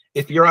thing.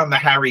 If you're on the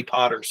Harry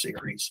Potter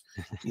series,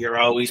 you're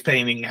always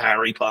painting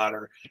Harry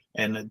Potter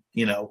and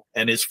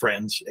and his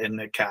friends in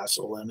the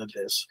castle and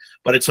this,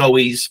 but it's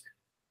always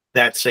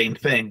that same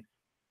thing.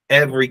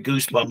 Every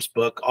Goosebumps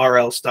book,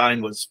 R.L.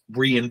 Stine was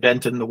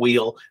reinventing the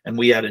wheel, and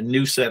we had a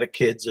new set of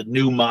kids, a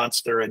new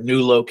monster, a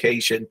new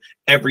location.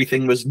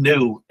 Everything was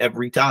new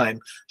every time.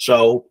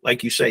 So,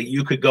 like you say,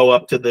 you could go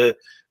up to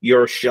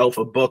your shelf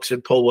of books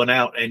and pull one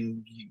out,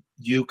 and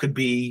you could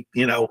be,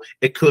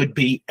 it could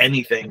be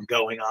anything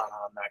going on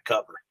that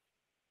cover.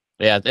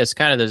 Yeah, it's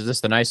kind of, there's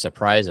just the nice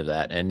surprise of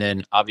that. And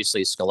then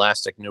obviously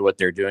Scholastic knew what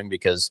they're doing,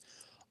 because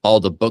all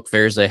the book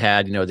fairs they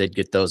had, they'd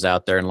get those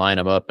out there and line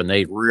them up, and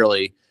they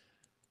really,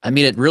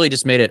 it really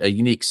just made it a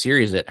unique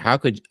series that how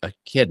could a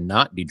kid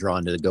not be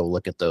drawn to go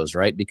look at those,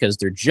 right? Because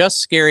they're just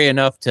scary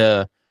enough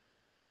to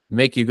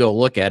make you go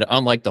look at it.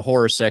 Unlike the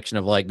horror section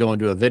of like going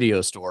to a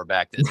video store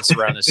back then, this is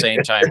around the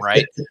same time,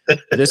 right?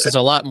 This is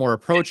a lot more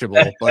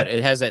approachable, but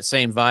it has that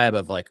same vibe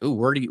of like, ooh,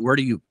 where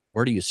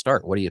do you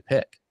start? What do you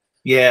pick?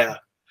 Yeah.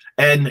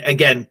 And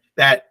again,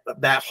 that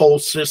whole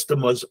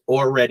system was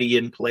already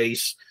in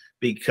place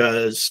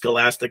because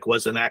Scholastic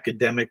was an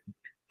academic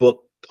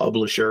book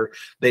publisher.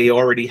 They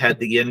already had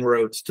the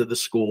inroads to the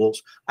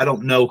schools. I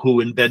don't know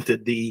who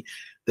invented the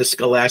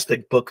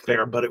Scholastic Book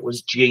Fair, but it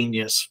was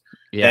genius.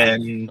 Yeah.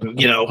 And,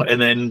 you know, and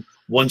then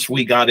once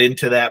we got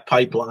into that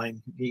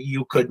pipeline,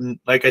 you couldn't,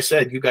 like I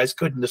said, you guys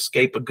couldn't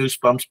escape a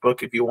Goosebumps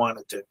book if you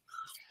wanted to.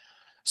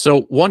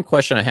 So one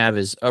question I have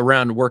is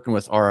around working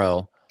with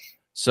RL.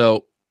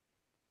 So,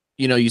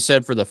 you know, you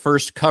said for the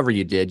first cover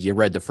you did, you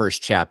read the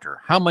first chapter.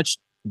 How much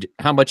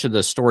of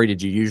the story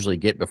did you usually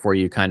get before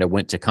you kind of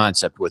went to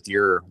concept with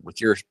your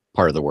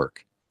part of the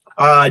work?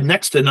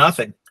 Next to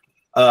nothing.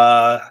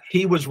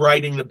 He was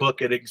writing the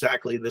book at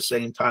exactly the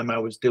same time I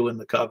was doing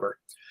the cover.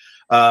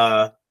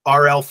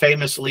 RL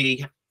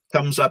famously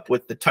comes up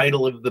with the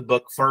title of the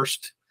book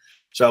first.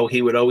 So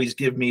he would always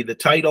give me the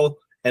title,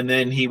 and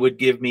then he would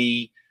give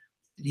me,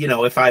 you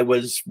know, if I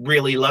was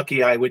really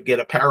lucky, I would get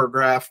a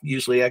paragraph.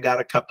 Usually I got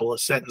a couple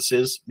of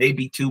sentences,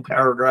 maybe 2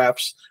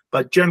 paragraphs,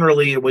 but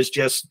generally it was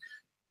just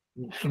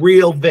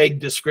real vague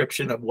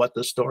description of what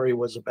the story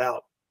was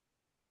about.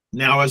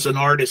 Now, as an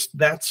artist,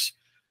 that's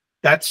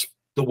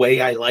the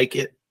way I like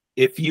it.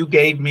 If he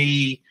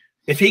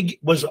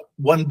was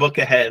one book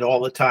ahead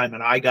all the time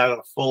and I got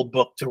a full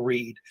book to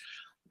read,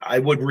 I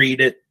would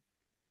read it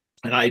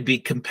and I'd be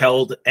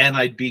compelled and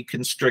I'd be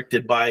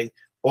constricted by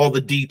all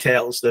the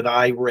details that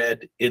I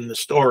read in the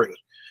story.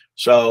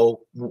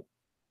 So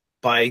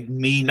by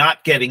me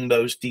not getting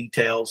those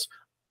details,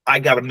 I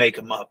got to make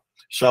them up.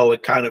 So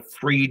it kind of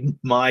freed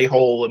my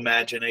whole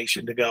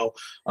imagination to go,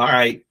 all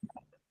right,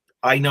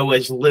 I know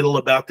as little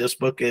about this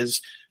book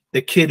as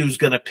the kid who's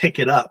going to pick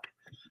it up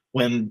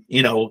when,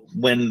 you know,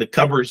 when the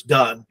cover's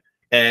done.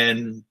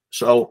 And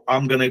so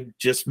I'm going to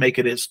just make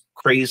it as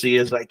crazy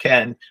as I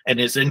can and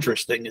as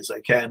interesting as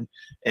I can.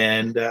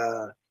 And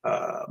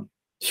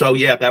so,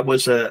 yeah,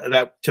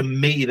 that to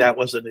me, that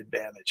was an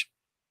advantage.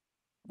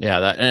 Yeah.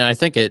 And I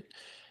think it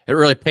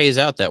really pays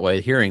out that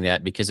way, hearing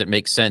that, because it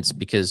makes sense,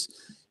 because,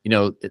 you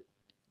know,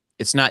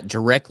 it's not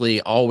directly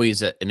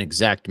always an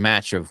exact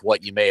match of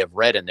what you may have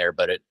read in there,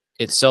 but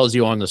it sells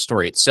you on the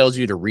story. It sells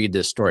you to read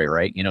this story,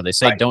 right? You know, they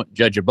say Right. Don't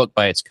judge a book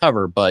by its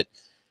cover, but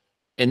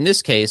in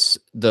this case,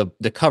 the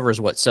cover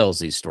is what sells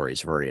these stories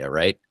for you,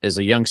 right? As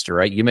a youngster,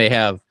 right? You may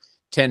have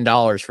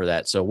 $10 for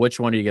that. So which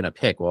one are you going to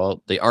pick?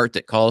 Well, the art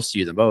that calls to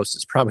you the most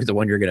is probably the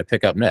one you're going to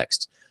pick up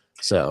next.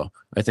 So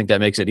I think that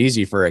makes it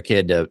easy for a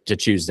kid to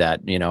choose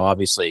that. You know,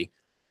 obviously,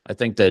 I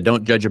think the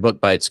Don't judge a book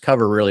by its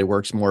cover really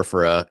works more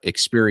for a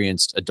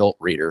experienced adult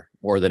reader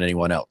more than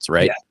anyone else,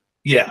 right?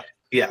 Yeah.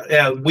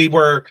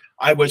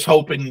 I was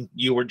hoping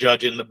you were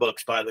judging the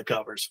books by the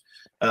covers.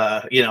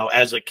 You know,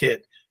 as a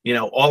kid, you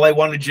know, all I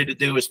wanted you to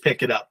do is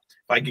pick it up.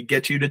 If I could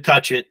get you to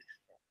touch it,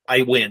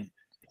 I win.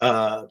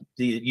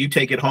 You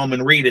take it home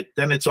and read it,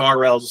 then it's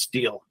RL's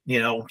deal. You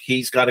know,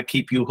 he's got to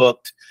keep you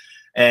hooked.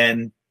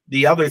 And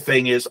the other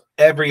thing is,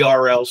 every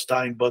R.L.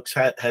 Stine books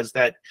has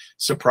that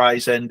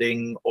surprise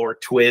ending or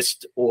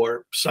twist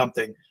or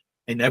something.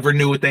 I never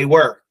knew what they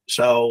were,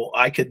 so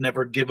I could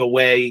never give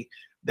away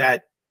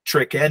that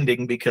trick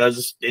ending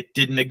because it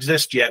didn't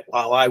exist yet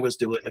while I was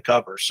doing the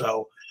cover.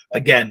 So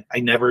again,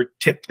 I never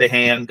tipped the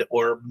hand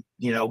or,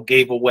 you know,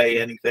 gave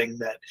away anything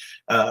that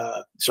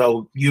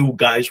so you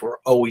guys were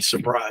always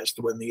surprised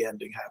when the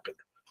ending happened.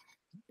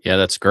 Yeah,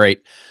 that's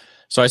great.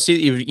 So I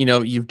see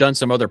that you've done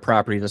some other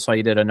properties. I saw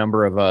you did a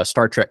number of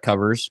Star Trek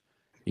covers.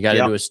 You got to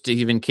do a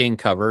Stephen King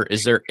cover.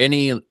 Is there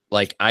any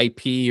like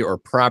IP or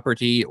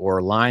property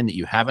or line that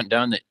you haven't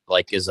done that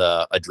like is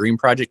a dream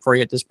project for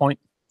you at this point?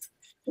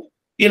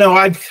 You know,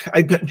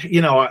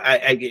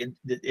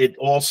 it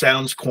all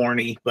sounds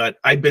corny, but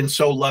I've been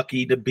so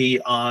lucky to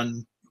be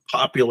on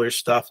popular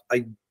stuff.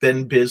 I've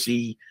been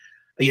busy.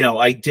 You know,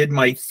 I did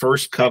my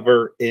first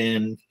cover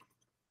in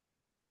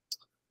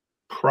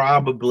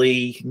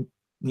probably,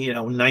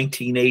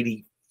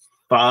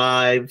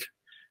 1985,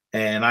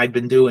 and I've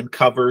been doing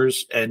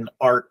covers and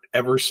art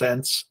ever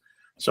since.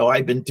 So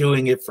I've been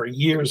doing it for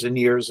years and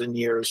years and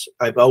years.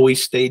 I've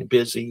always stayed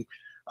busy.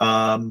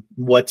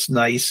 What's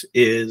nice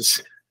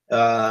is,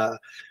 we're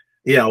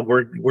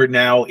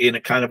now in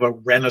a kind of a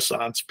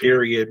renaissance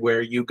period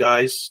where you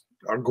guys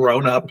are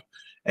grown up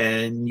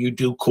and you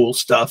do cool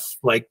stuff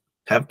like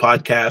have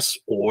podcasts,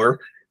 or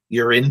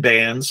you're in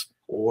bands,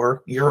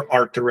 or you're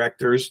art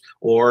directors,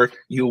 or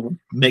you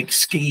make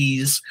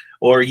skis,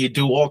 or you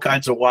do all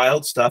kinds of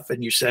wild stuff,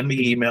 and you send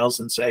me emails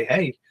and say,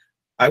 hey,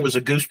 I was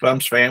a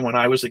Goosebumps fan when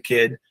I was a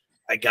kid.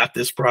 I got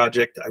this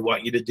project. I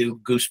want you to do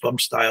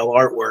Goosebumps style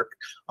artwork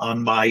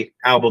on my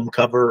album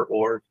cover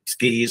or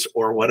skis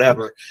or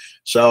whatever.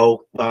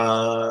 So,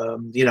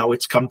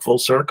 it's come full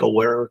circle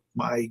where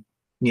my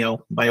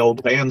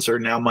old bands are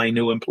now my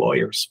new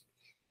employers.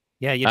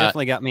 Yeah, you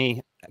definitely got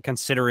me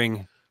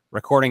considering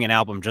recording an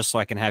album just so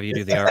I can have you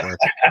do the artwork.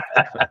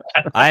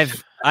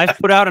 I've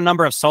put out a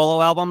number of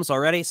solo albums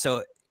already.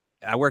 So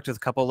I worked with a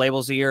couple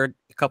labels a year.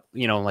 A couple,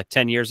 like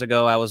 10 years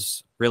ago, I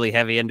was really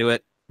heavy into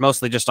it,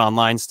 mostly just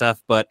online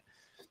stuff. But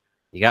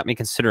you got me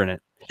considering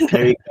it.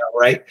 There you go.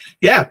 Right?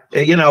 Yeah.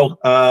 It's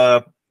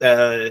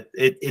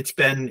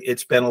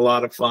been a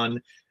lot of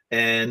fun,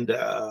 and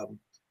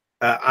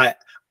I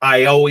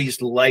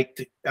always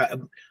liked.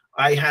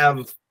 I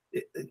have.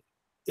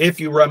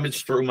 If you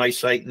rummage through my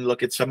site and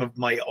look at some of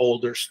my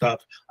older stuff,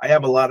 I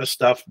have a lot of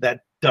stuff that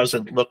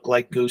doesn't look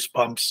like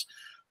Goosebumps.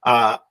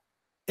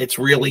 It's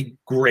really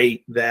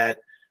great that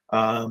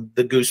the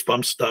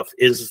Goosebumps stuff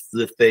is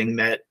the thing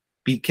that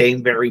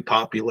became very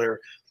popular.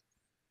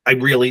 I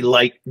really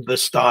like the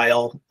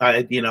style.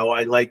 I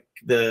like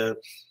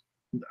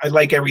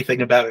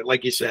everything about it.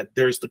 Like you said,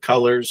 there's the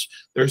colors,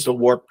 there's the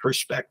warped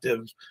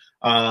perspective.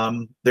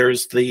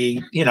 There's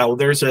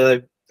there's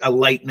a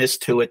lightness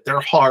to it.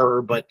 They're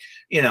horror, but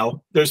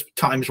there's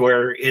times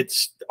where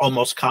it's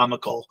almost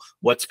comical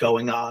what's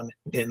going on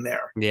in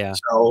there. Yeah.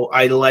 So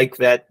I like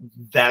that.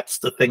 That's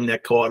the thing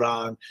that caught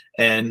on.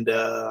 And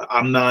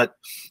I'm not.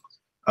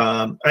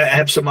 I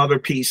have some other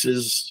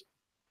pieces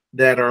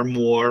that are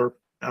more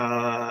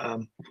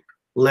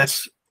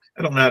less.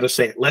 I don't know how to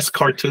say it. Less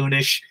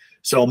cartoonish.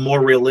 So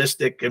more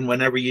realistic. And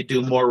whenever you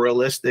do more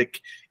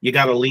realistic, you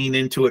got to lean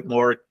into it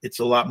more. It's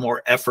a lot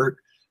more effort.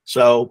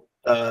 So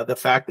the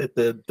fact that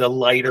the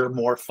lighter,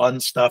 more fun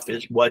stuff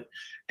is what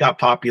got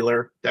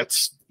popular,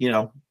 that's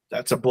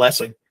a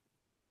blessing.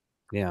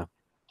 Yeah.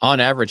 On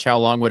average, how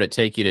long would it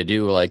take you to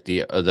do like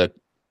a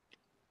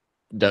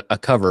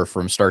cover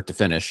from start to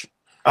finish?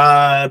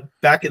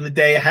 Back in the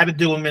day, I had to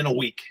do them in a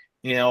week.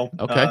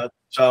 Okay.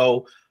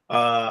 So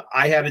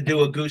I had to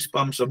do a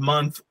Goosebumps a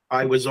month.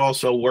 I was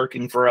also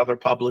working for other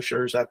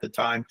publishers at the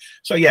time.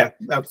 So yeah,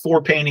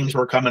 4 paintings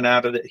were coming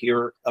out of it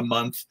here a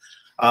month.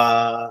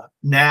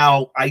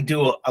 Now I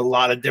do a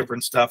lot of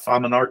different stuff.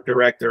 I'm an art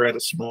director at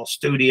a small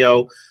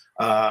studio.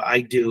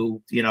 I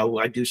do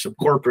some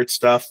corporate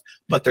stuff,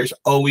 but there's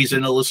always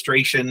an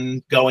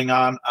illustration going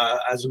on.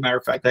 As a matter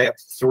of fact, I have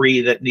 3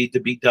 that need to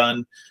be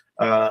done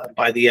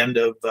by the end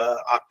of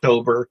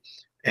October,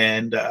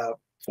 and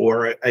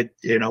for a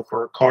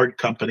card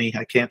company,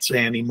 I can't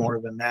say any more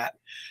than that.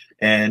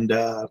 And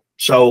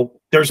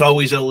so there's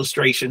always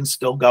illustrations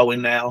still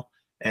going now,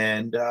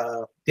 and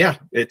yeah,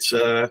 it's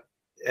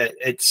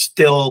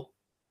still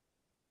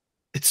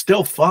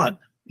fun.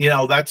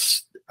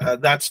 That's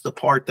the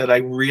part that I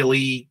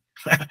really,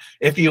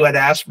 if you had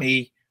asked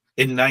me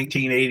in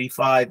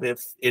 1985,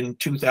 if in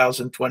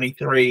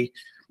 2023,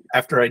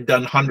 after I'd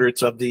done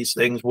hundreds of these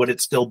things, would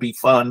it still be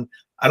fun?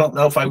 I don't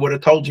know if I would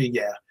have told you,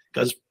 yeah,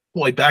 because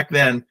boy, back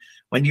then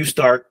when you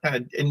start,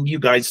 and you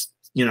guys,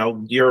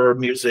 you're a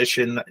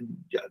musician,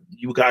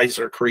 you guys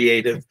are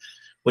creative.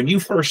 When you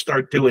first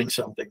start doing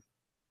something,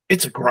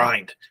 it's a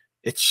grind.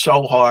 It's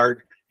so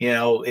hard.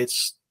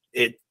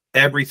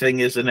 Everything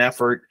is an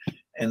effort.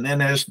 And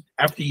then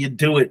after you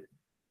do it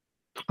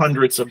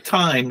hundreds of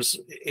times,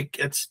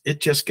 it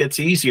just gets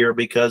easier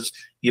because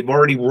you've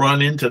already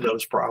run into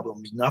those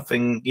problems.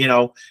 Nothing,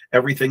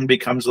 everything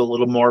becomes a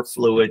little more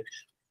fluid.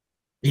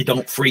 You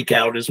don't freak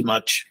out as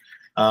much.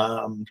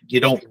 You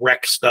don't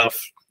wreck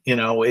stuff.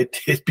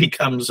 It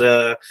becomes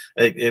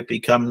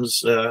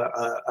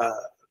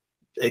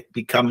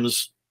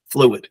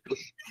fluid.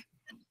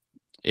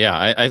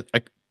 Yeah,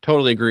 I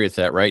totally agree with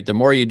that, right? The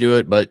more you do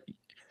it, but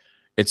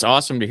it's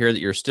awesome to hear that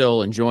you're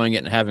still enjoying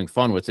it and having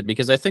fun with it,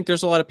 because I think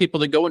there's a lot of people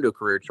that go into a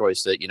career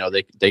choice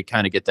that, they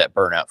kind of get that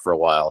burnout for a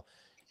while,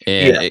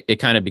 and it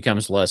kind of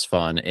becomes less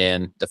fun.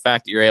 And the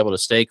fact that you're able to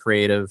stay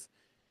creative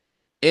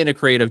in a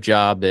creative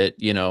job that,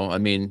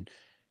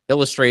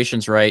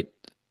 illustrations, right?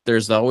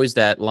 There's always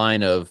that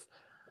line of,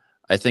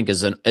 I think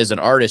as an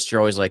artist,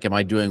 you're always like, am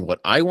I doing what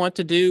I want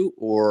to do,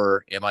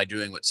 or am I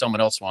doing what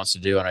someone else wants to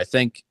do? And I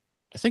think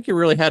you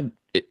really had,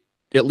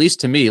 at least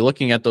to me,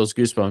 looking at those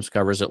Goosebumps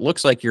covers, it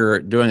looks like you're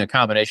doing a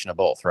combination of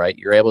both, right?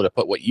 You're able to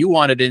put what you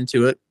wanted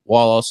into it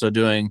while also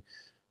doing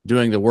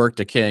the work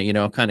to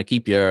kind of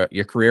keep your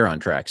career on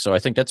track. So I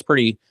think that's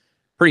pretty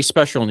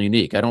special and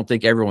unique. I don't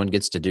think everyone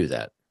gets to do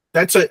that.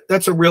 That's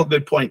a real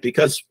good point,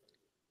 because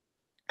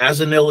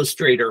as an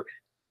illustrator,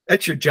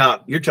 that's your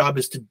job. Your job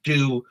is to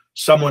do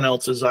someone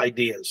else's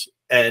ideas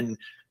and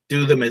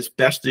do them as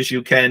best as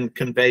you can,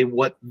 convey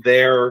what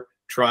they're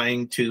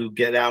trying to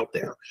get out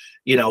there.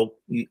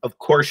 Of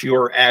course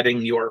you're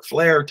adding your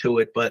flair to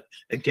it, but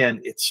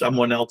again, it's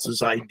someone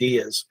else's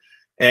ideas.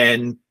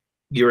 And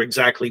you're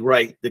exactly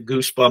right, the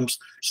Goosebumps.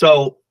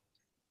 So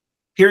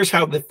here's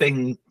how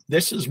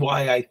this is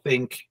why I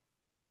think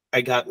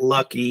I got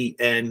lucky,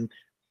 and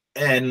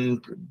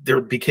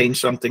there became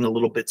something a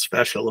little bit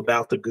special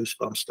about the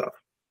Goosebumps stuff.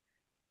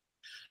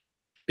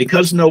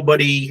 Because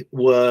nobody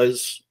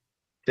was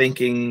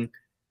thinking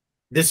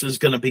this is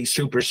going to be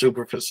super,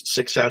 super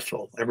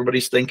successful.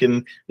 Everybody's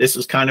thinking this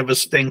is kind of a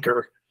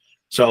stinker.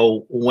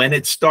 So when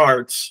it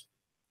starts,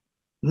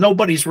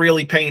 nobody's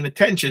really paying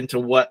attention to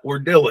what we're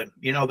doing.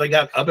 You know, they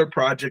got other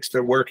projects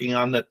they're working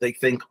on that they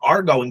think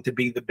are going to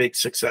be the big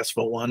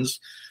successful ones.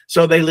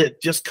 So they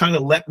just kind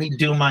of let me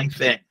do my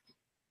thing.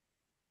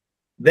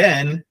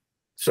 Then,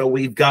 so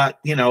we've got,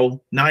 you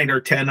know, 9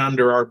 or 10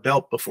 under our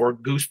belt before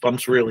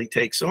Goosebumps really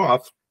takes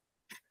off.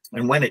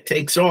 And when it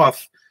takes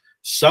off,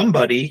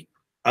 somebody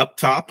up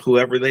top,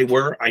 whoever they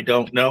were, I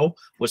don't know,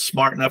 was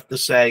smart enough to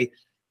say,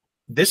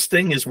 this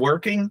thing is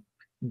working.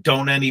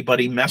 Don't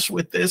anybody mess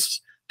with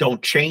this.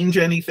 Don't change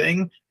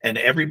anything. And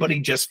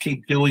everybody just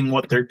keep doing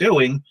what they're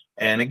doing.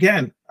 And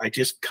again, I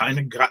just kind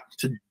of got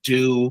to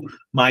do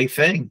my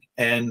thing.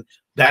 And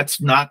that's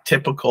not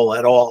typical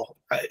at all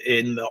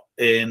in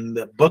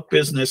the book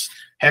business.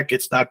 Heck,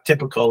 it's not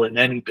typical in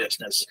any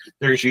business.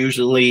 There's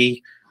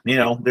usually, you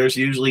know, there's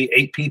usually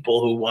 8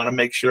 people who want to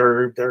make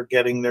sure they're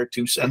getting their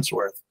 2 cents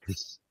worth.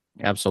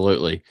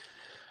 Absolutely.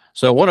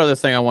 So one other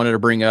thing I wanted to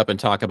bring up and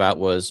talk about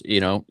was, you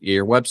know,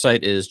 your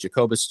website is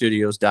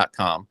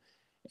jacobusstudios.com,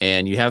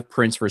 and you have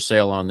prints for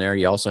sale on there.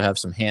 You also have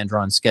some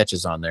hand-drawn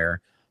sketches on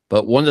there.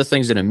 But one of the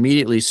things that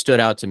immediately stood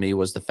out to me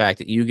was the fact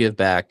that you give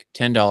back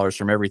 $10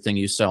 from everything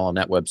you sell on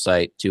that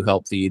website to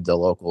help feed the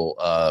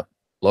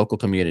local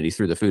community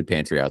through the food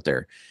pantry out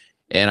there.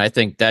 And I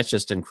think that's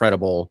just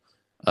incredible.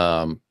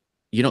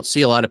 You don't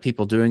see a lot of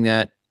people doing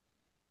that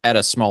at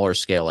a smaller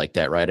scale like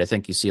that, right? I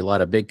think you see a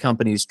lot of big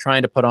companies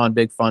trying to put on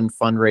big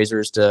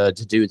fundraisers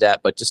to do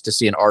that, but just to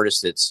see an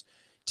artist that's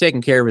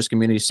taking care of his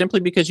community simply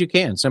because you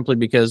can, simply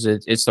because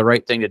it's the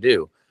right thing to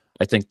do.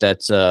 I think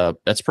that's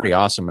pretty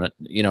awesome. And,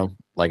 you know,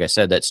 like I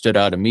said, that stood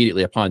out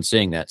immediately upon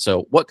seeing that.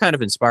 So what kind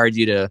of inspired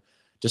you to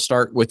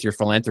start with your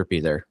philanthropy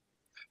there?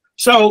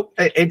 So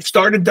it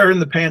started during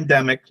the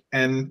pandemic,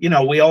 and, you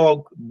know, we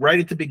all, right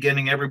at the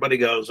beginning, everybody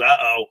goes,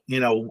 uh-oh,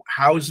 you know,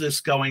 how is this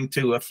going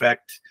to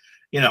affect,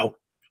 you know,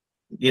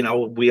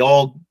 we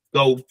all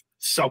go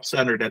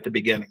self-centered at the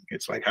beginning.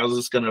 It's like, how's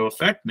this going to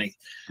affect me?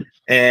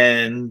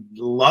 And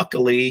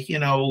luckily, you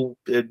know,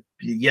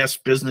 yes,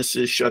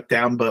 businesses shut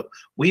down, but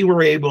we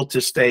were able to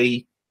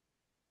stay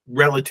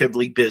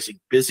relatively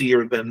busy,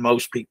 busier than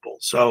most people.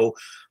 So,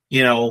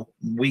 you know,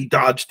 we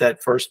dodged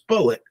that first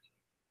bullet.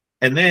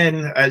 And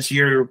then as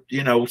you're,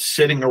 you know,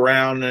 sitting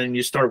around and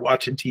you start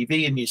watching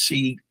TV and you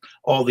see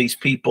all these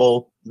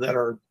people that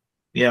are,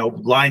 you know,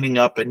 lining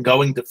up and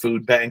going to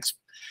food banks.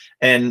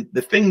 And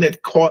the thing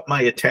that caught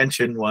my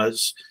attention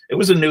was, it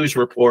was a news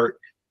report,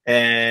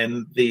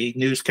 and the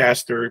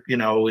newscaster, you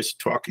know, was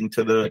talking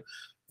to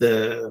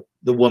the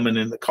woman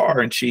in the car,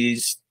 and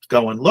she's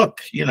going,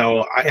 look, you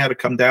know, I had to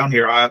come down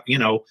here. I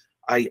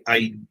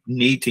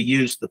need to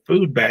use the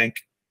food bank.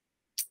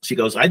 She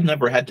goes, I've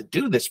never had to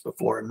do this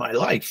before in my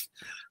life.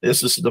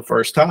 This is the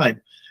first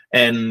time.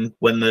 And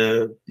when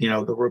the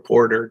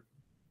reporter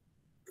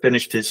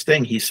finished his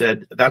thing, he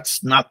said,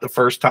 that's not the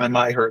first time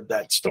I heard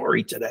that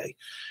story today.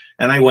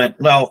 And I went,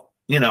 well,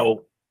 you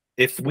know,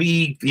 if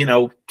we, you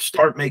know,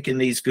 start making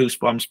these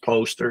Goosebumps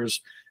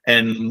posters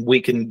and we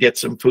can get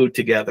some food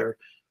together.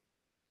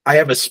 I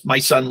have my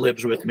son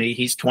lives with me.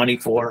 He's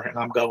 24, and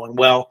I'm going,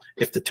 well,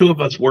 if the 2 of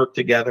us work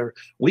together,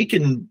 we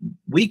can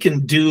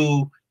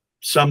do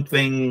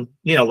something,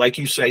 you know, like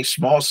you say,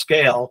 small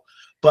scale.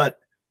 But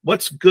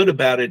what's good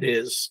about it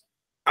is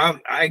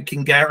I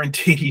can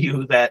guarantee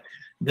you that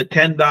the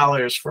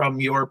 $10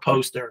 from your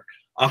poster,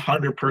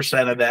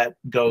 100% of that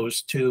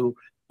goes to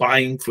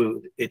buying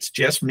food. It's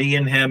just me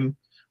and him.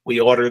 We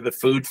order the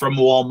food from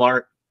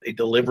Walmart. They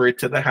deliver it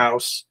to the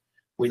house.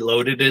 We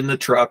load it in the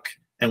truck,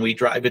 and we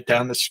drive it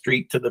down the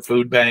street to the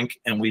food bank,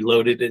 and we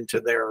load it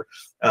into their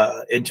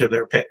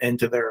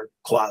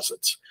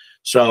closets.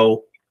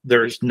 So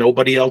there's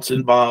nobody else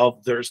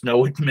involved. There's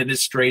no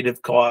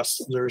administrative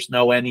costs. There's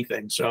no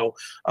anything. So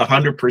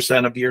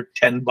 100% of your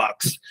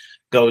 $10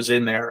 goes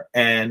in there.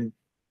 And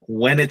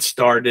when it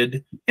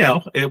started, you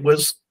know, it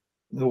was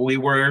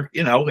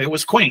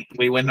quaint.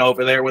 We went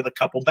over there with a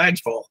couple bags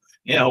full,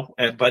 you know,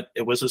 but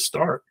it was a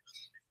start.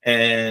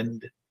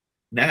 And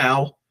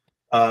now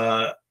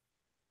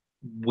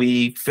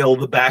we fill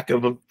the back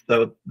of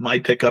my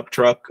pickup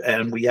truck,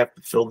 and we have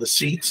to fill the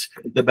seats,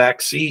 the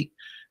back seat.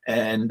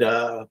 And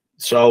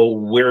so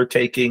we're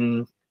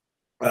taking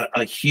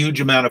a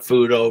huge amount of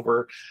food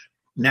over.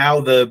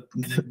 Now the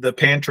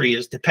pantry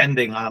is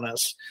depending on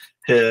us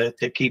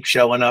to keep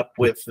showing up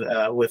with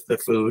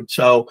the food.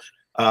 So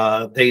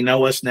they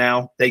know us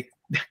now.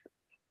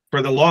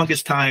 For the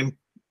longest time,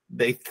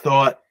 they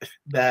thought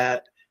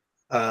that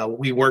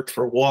we worked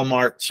for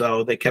Walmart,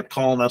 so they kept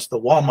calling us the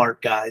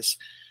Walmart guys.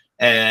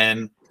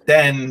 And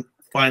then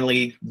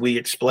finally we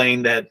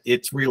explained that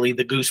it's really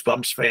the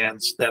Goosebumps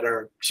fans that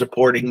are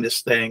supporting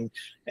this thing.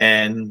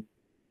 And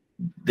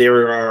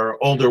there are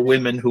older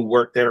women who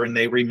work there, and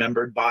they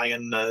remembered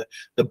buying the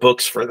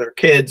books for their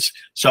kids.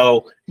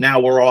 So now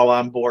we're all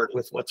on board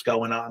with what's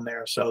going on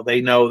there. So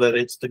they know that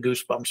it's the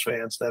Goosebumps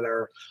fans that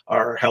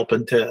are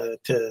helping to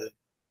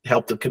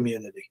help the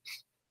community.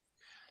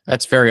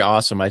 That's very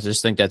awesome. I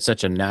just think that's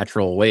such a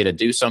natural way to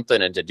do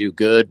something and to do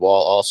good while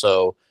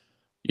also,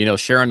 you know,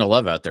 sharing the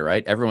love out there,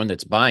 right? Everyone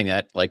that's buying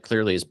that, like,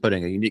 clearly is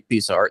putting a unique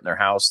piece of art in their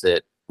house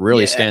that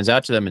really Yeah. stands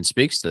out to them and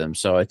speaks to them.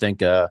 So I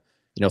think,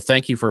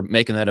 thank you for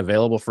making that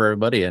available for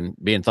everybody and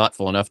being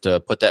thoughtful enough to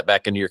put that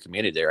back into your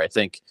community there. I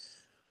think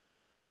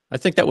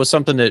that was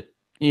something that,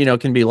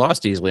 can be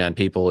lost easily on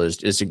people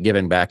is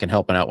giving back and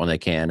helping out when they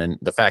can. And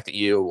the fact that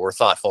you were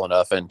thoughtful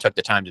enough and took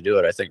the time to do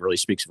it, I think really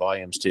speaks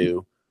volumes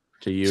to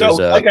you So, as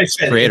a like I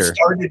said, creator.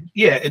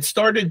 it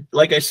started,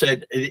 like I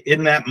said,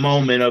 in that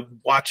moment of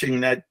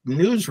watching that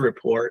news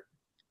report.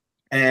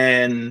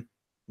 And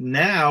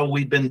now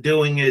we've been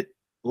doing it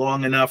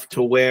long enough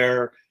to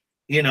where,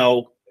 we're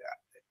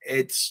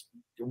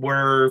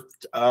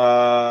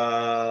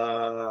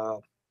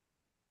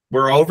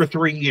over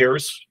 3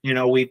 years.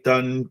 We've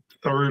done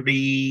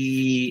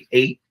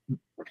 38,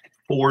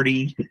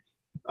 40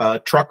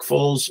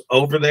 truckfuls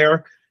over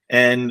there.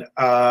 And,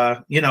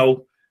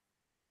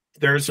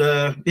 there's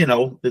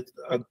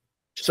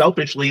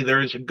selfishly,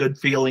 there's a good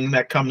feeling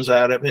that comes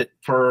out of it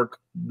for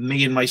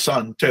me and my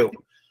son too.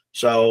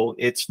 So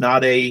it's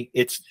not you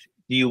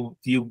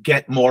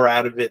get more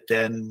out of it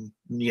than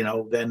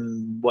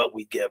what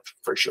we give,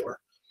 for sure.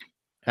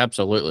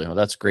 Absolutely. Well,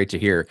 that's great to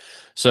hear.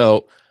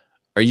 So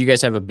are you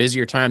guys have a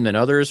busier time than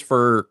others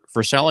for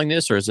selling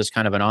this, or is this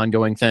kind of an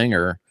ongoing thing,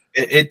 or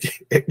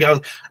it goes,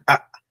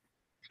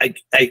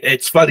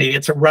 it's funny.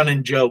 It's a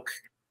running joke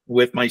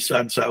with my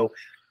son. So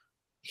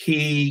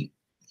he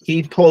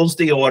pulls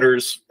the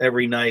orders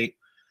every night,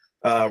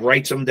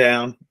 writes them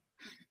down,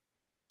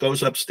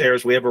 goes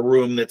upstairs. We have a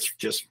room that's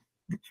just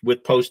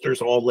with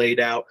posters all laid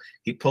out.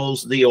 He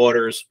pulls the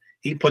orders,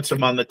 he puts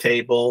them on the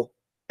table,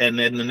 and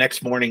then the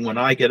next morning when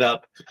I get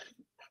up,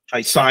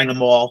 I sign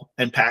them all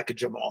and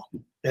package them all,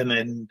 and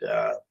then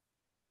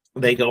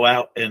they go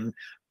out. And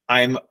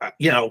I'm,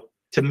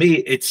 to me,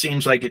 it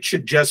seems like it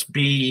should just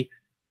be,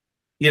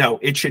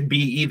 it should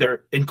be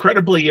either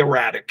incredibly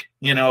erratic,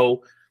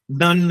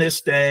 none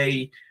this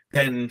day,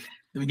 then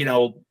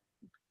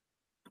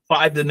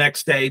 5 the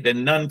next day,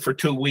 then none for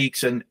 2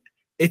 weeks, and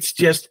it's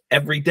just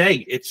every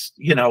day. It's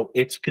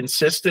it's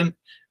consistent.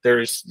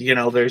 There's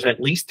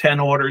at least 10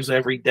 orders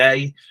every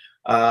day.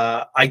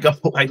 I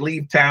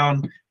leave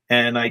town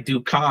and I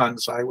do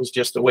cons. I was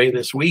just away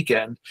this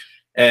weekend,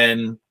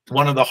 and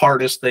one of the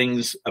hardest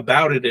things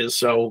about it is,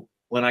 so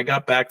when I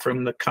got back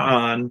from the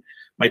con,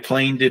 my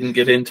plane didn't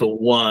get in till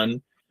 1.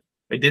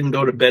 I didn't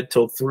go to bed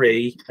till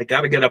 3. I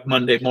got to get up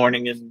Monday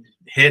morning and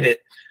hit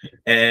it.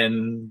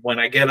 And when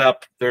I get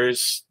up,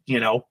 there's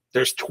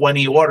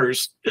 20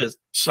 orders to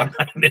sign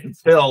and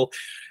fill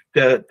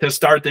to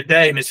start the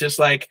day. And it's just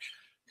like,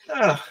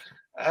 but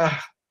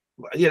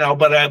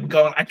I'm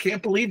going, I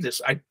can't believe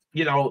this.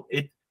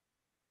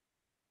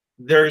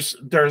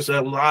 There's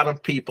a lot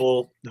of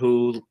people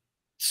who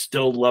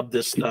still love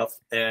this stuff.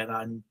 And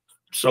I'm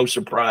so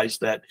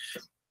surprised that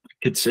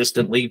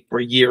consistently for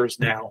years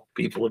now,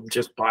 people have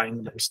just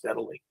buying them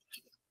steadily.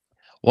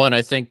 Well, and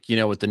I think,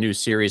 with the new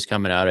series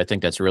coming out, I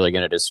think that's really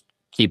going to just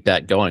keep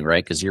that going,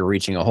 right? Because you're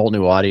reaching a whole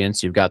new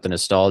audience. You've got the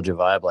nostalgia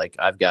vibe. Like,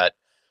 I've got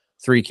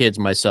 3 kids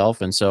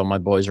myself, and so my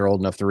boys are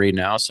old enough to read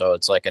now. So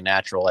it's like a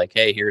natural, like,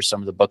 hey, here's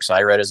some of the books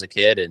I read as a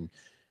kid, and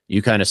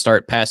you kind of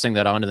start passing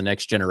that on to the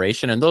next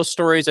generation. And those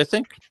stories, I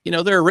think,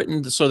 they're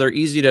written so they're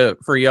easy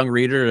for a young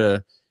reader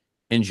to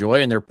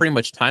enjoy, and they're pretty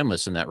much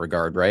timeless in that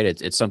regard, right?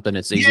 It's something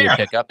that's easy to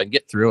pick up and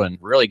get through and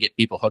really get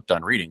people hooked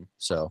on reading.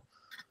 So,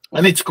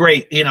 and it's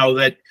great,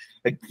 that,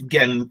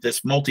 again,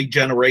 this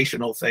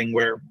multi-generational thing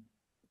where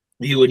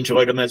you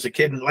enjoyed them as a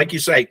kid. And like you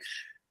say,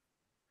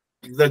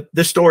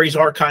 the stories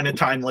are kind of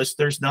timeless.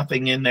 There's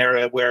nothing in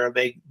there where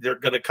they're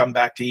going to come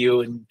back to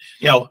you. And,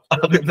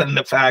 other than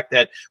the fact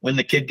that when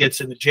the kid gets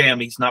in the jam,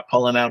 he's not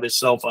pulling out his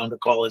cell phone to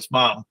call his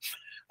mom.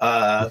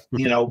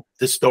 The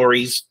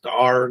stories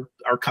are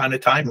kind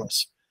of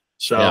timeless.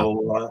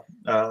 So,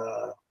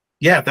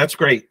 yeah, that's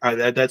great.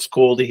 That's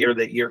cool to hear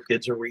that your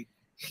kids are reading.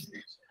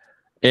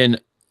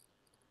 And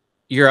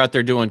you're out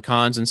there doing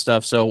cons and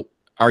stuff. So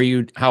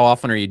how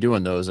often are you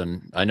doing those?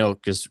 And I know,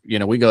 because,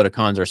 we go to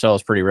cons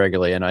ourselves pretty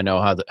regularly, and I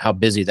know how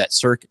busy that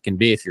circuit can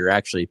be if you're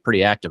actually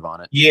pretty active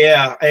on it.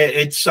 Yeah.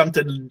 It's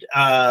something,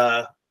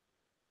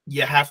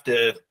 you have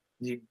to,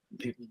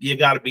 you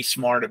got to be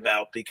smart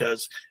about,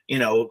 because,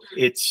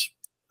 it's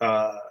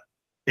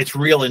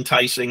real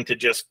enticing to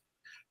just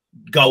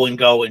go and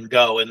go and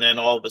go. And then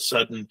all of a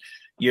sudden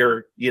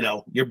you're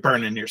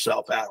burning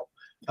yourself out.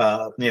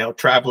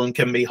 Traveling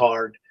can be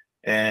hard.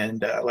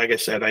 And like I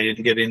said, I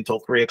didn't get in until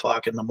 3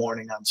 o'clock in the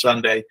morning on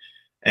Sunday.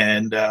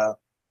 And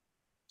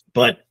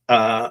but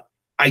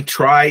I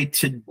try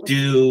to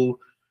do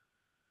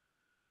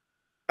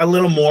a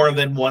little more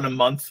than one a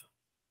month.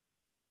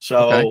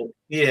 So,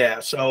 yeah.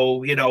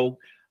 So,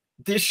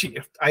 this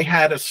year I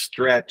had a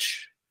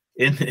stretch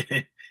in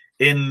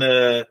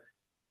the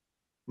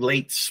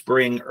late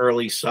spring,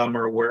 early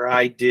summer, where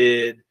I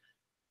did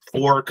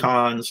 4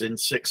 cons in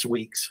 6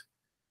 weeks.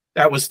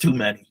 That was too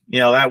many.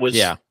 That was,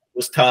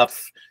 was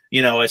tough.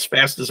 As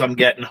fast as I'm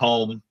getting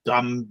home,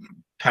 I'm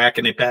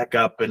packing it back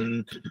up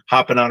and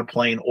hopping on a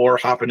plane or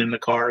hopping in the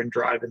car and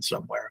driving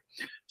somewhere.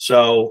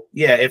 So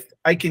yeah, if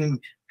I can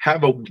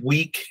have a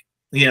week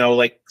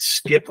like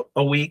skip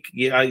a week.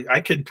 Yeah,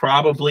 I could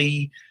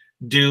probably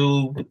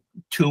do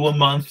 2 a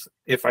month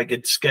if I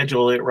could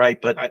schedule it right.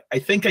 But I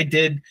think I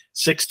did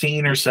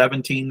 16 or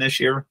 17 this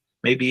year,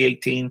 maybe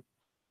 18.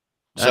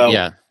 So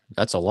yeah,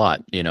 that's a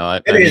lot. It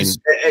is.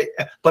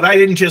 But I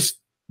didn't just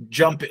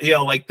jump.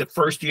 Like the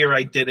first year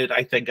I did it,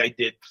 I think I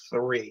did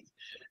 3,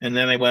 and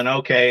then I went,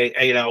 okay,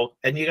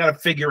 and you got to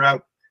figure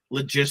out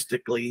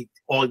logistically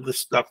all the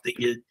stuff that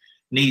you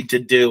need to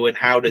do and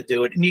how to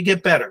do it, and you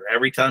get better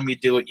every time you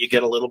do it. You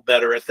get a little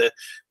better at the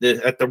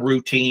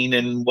routine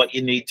and what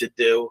you need to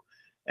do,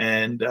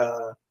 and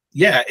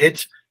yeah,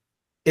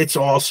 it's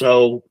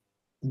also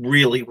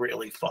really,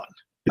 really fun.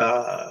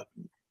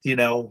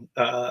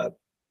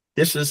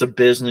 This is a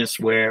business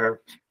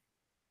where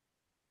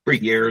for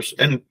years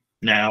and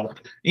now,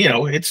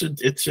 it's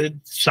a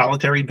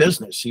solitary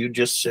business. You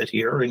just sit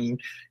here and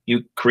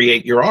you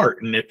create your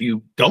art. And if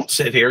you don't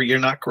sit here, you're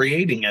not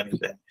creating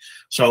anything.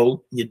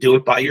 So you do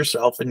it by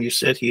yourself and you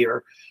sit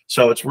here.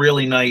 So it's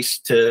really nice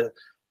to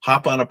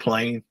hop on a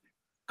plane,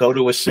 go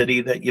to a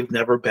city that you've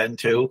never been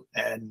to,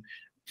 and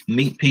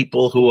meet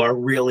people who are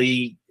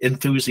really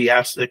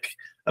enthusiastic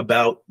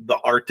about the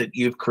art that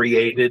you've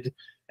created,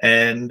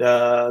 and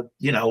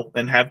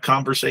and have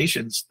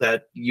conversations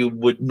that you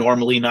would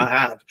normally not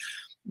have.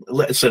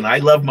 Listen, I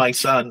love my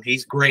son.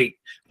 He's great,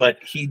 but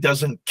he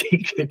doesn't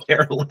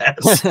care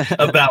less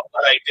about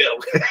what I do.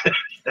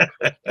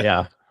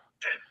 Yeah.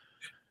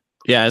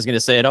 Yeah, I was going to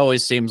say, it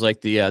always seems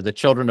like the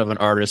children of an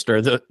artist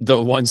are the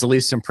ones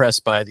least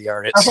impressed by the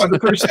artist.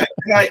 100%.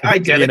 I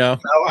get it. know?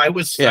 I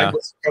was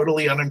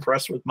totally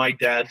unimpressed with my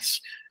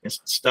dad's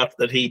stuff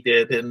that he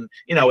did, and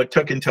it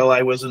took until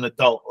I was an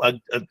adult,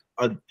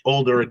 an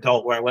older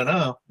adult, where I went,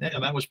 oh, yeah,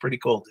 that was pretty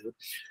cool, dude.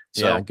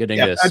 So, yeah, getting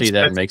to see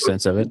that and make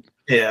sense of it.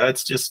 Yeah,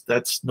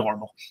 that's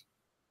normal.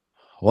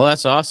 Well,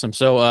 that's awesome.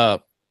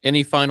 So,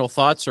 any final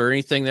thoughts or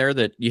anything there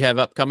that you have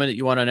upcoming that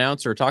you want to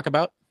announce or talk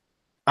about?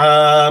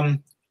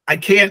 I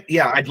can't.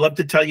 Yeah, I'd love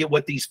to tell you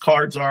what these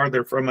cards are.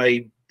 They're from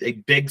a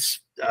big,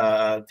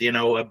 a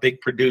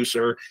big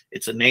producer.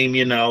 It's a name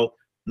not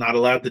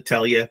allowed to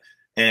tell you,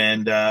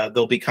 and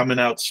they'll be coming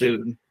out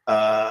soon.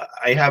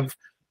 I have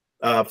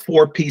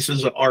 4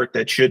 pieces of art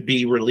that should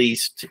be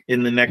released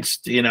in the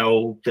next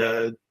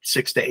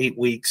 6 to 8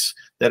 weeks,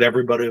 that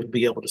everybody will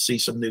be able to see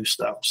some new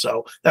stuff.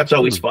 So that's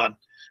always fun.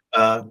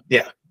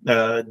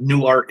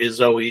 New art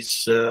is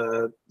always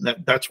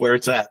that's where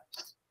it's at.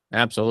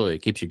 Absolutely.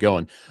 It keeps you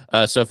going.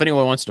 So if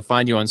anyone wants to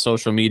find you on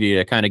social media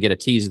to kind of get a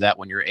tease of that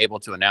when you're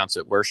able to announce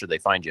it, where should they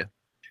find you?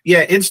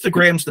 Yeah,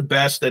 Instagram's the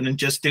best, and then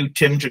just do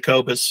Tim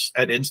Jacobus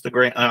at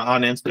Instagram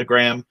on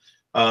Instagram.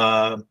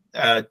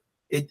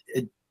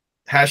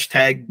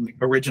 Hashtag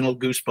original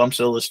Goosebumps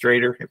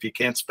Illustrator. If you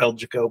can't spell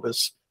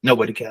Jacobus,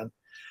 nobody can.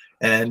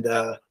 And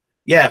I'm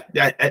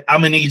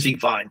an easy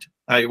find.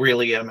 I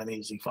really am an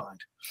easy find.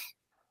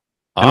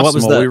 Awesome. And what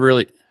was we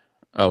really?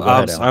 Oh, go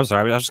ahead, I'm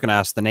sorry. I was just going to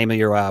ask the name of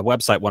your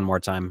website one more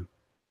time.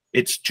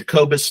 It's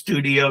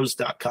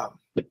jacobusstudios.com.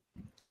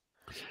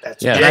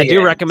 And I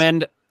do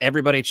recommend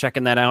everybody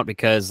checking that out,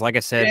 because, like I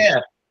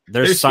said,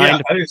 there's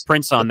signed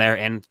prints on there,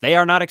 and they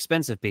are not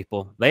expensive,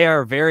 people. They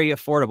are very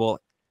affordable.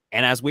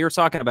 And as we were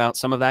talking about,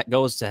 some of that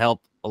goes to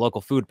help a local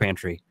food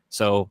pantry.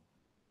 So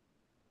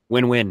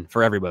win-win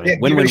for everybody.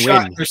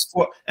 Win-win-win.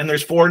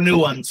 There's 4 new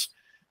ones.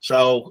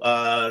 So,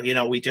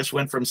 we just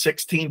went from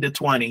 16 to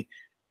 20.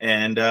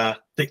 And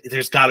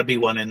there's got to be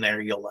one in there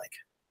you'll like.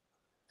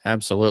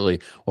 Absolutely.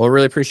 Well, I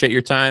really appreciate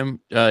your time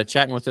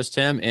chatting with us,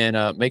 Tim.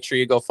 And make sure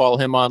you go follow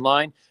him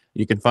online.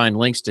 You can find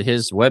links to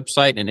his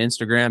website and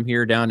Instagram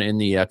here down in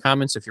the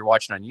comments if you're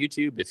watching on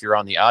YouTube. If you're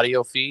on the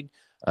audio feed,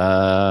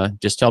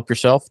 just help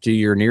yourself to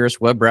your nearest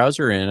web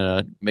browser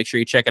and make sure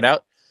you check it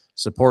out.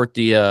 Support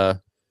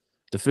the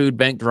food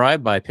bank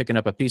drive by picking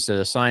up a piece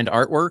of signed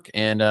artwork.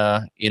 And,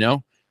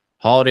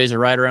 holidays are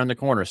right around the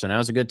corner. So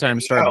now's a good time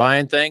to start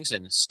buying things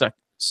and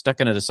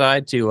stucking it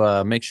aside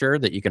to make sure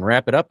that you can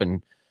wrap it up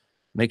and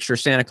make sure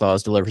Santa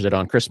Claus delivers it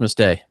on Christmas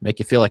Day. Make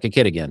you feel like a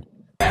kid again.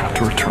 I have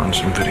to return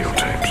some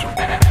videotapes.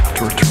 I have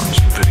to return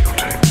some videotapes.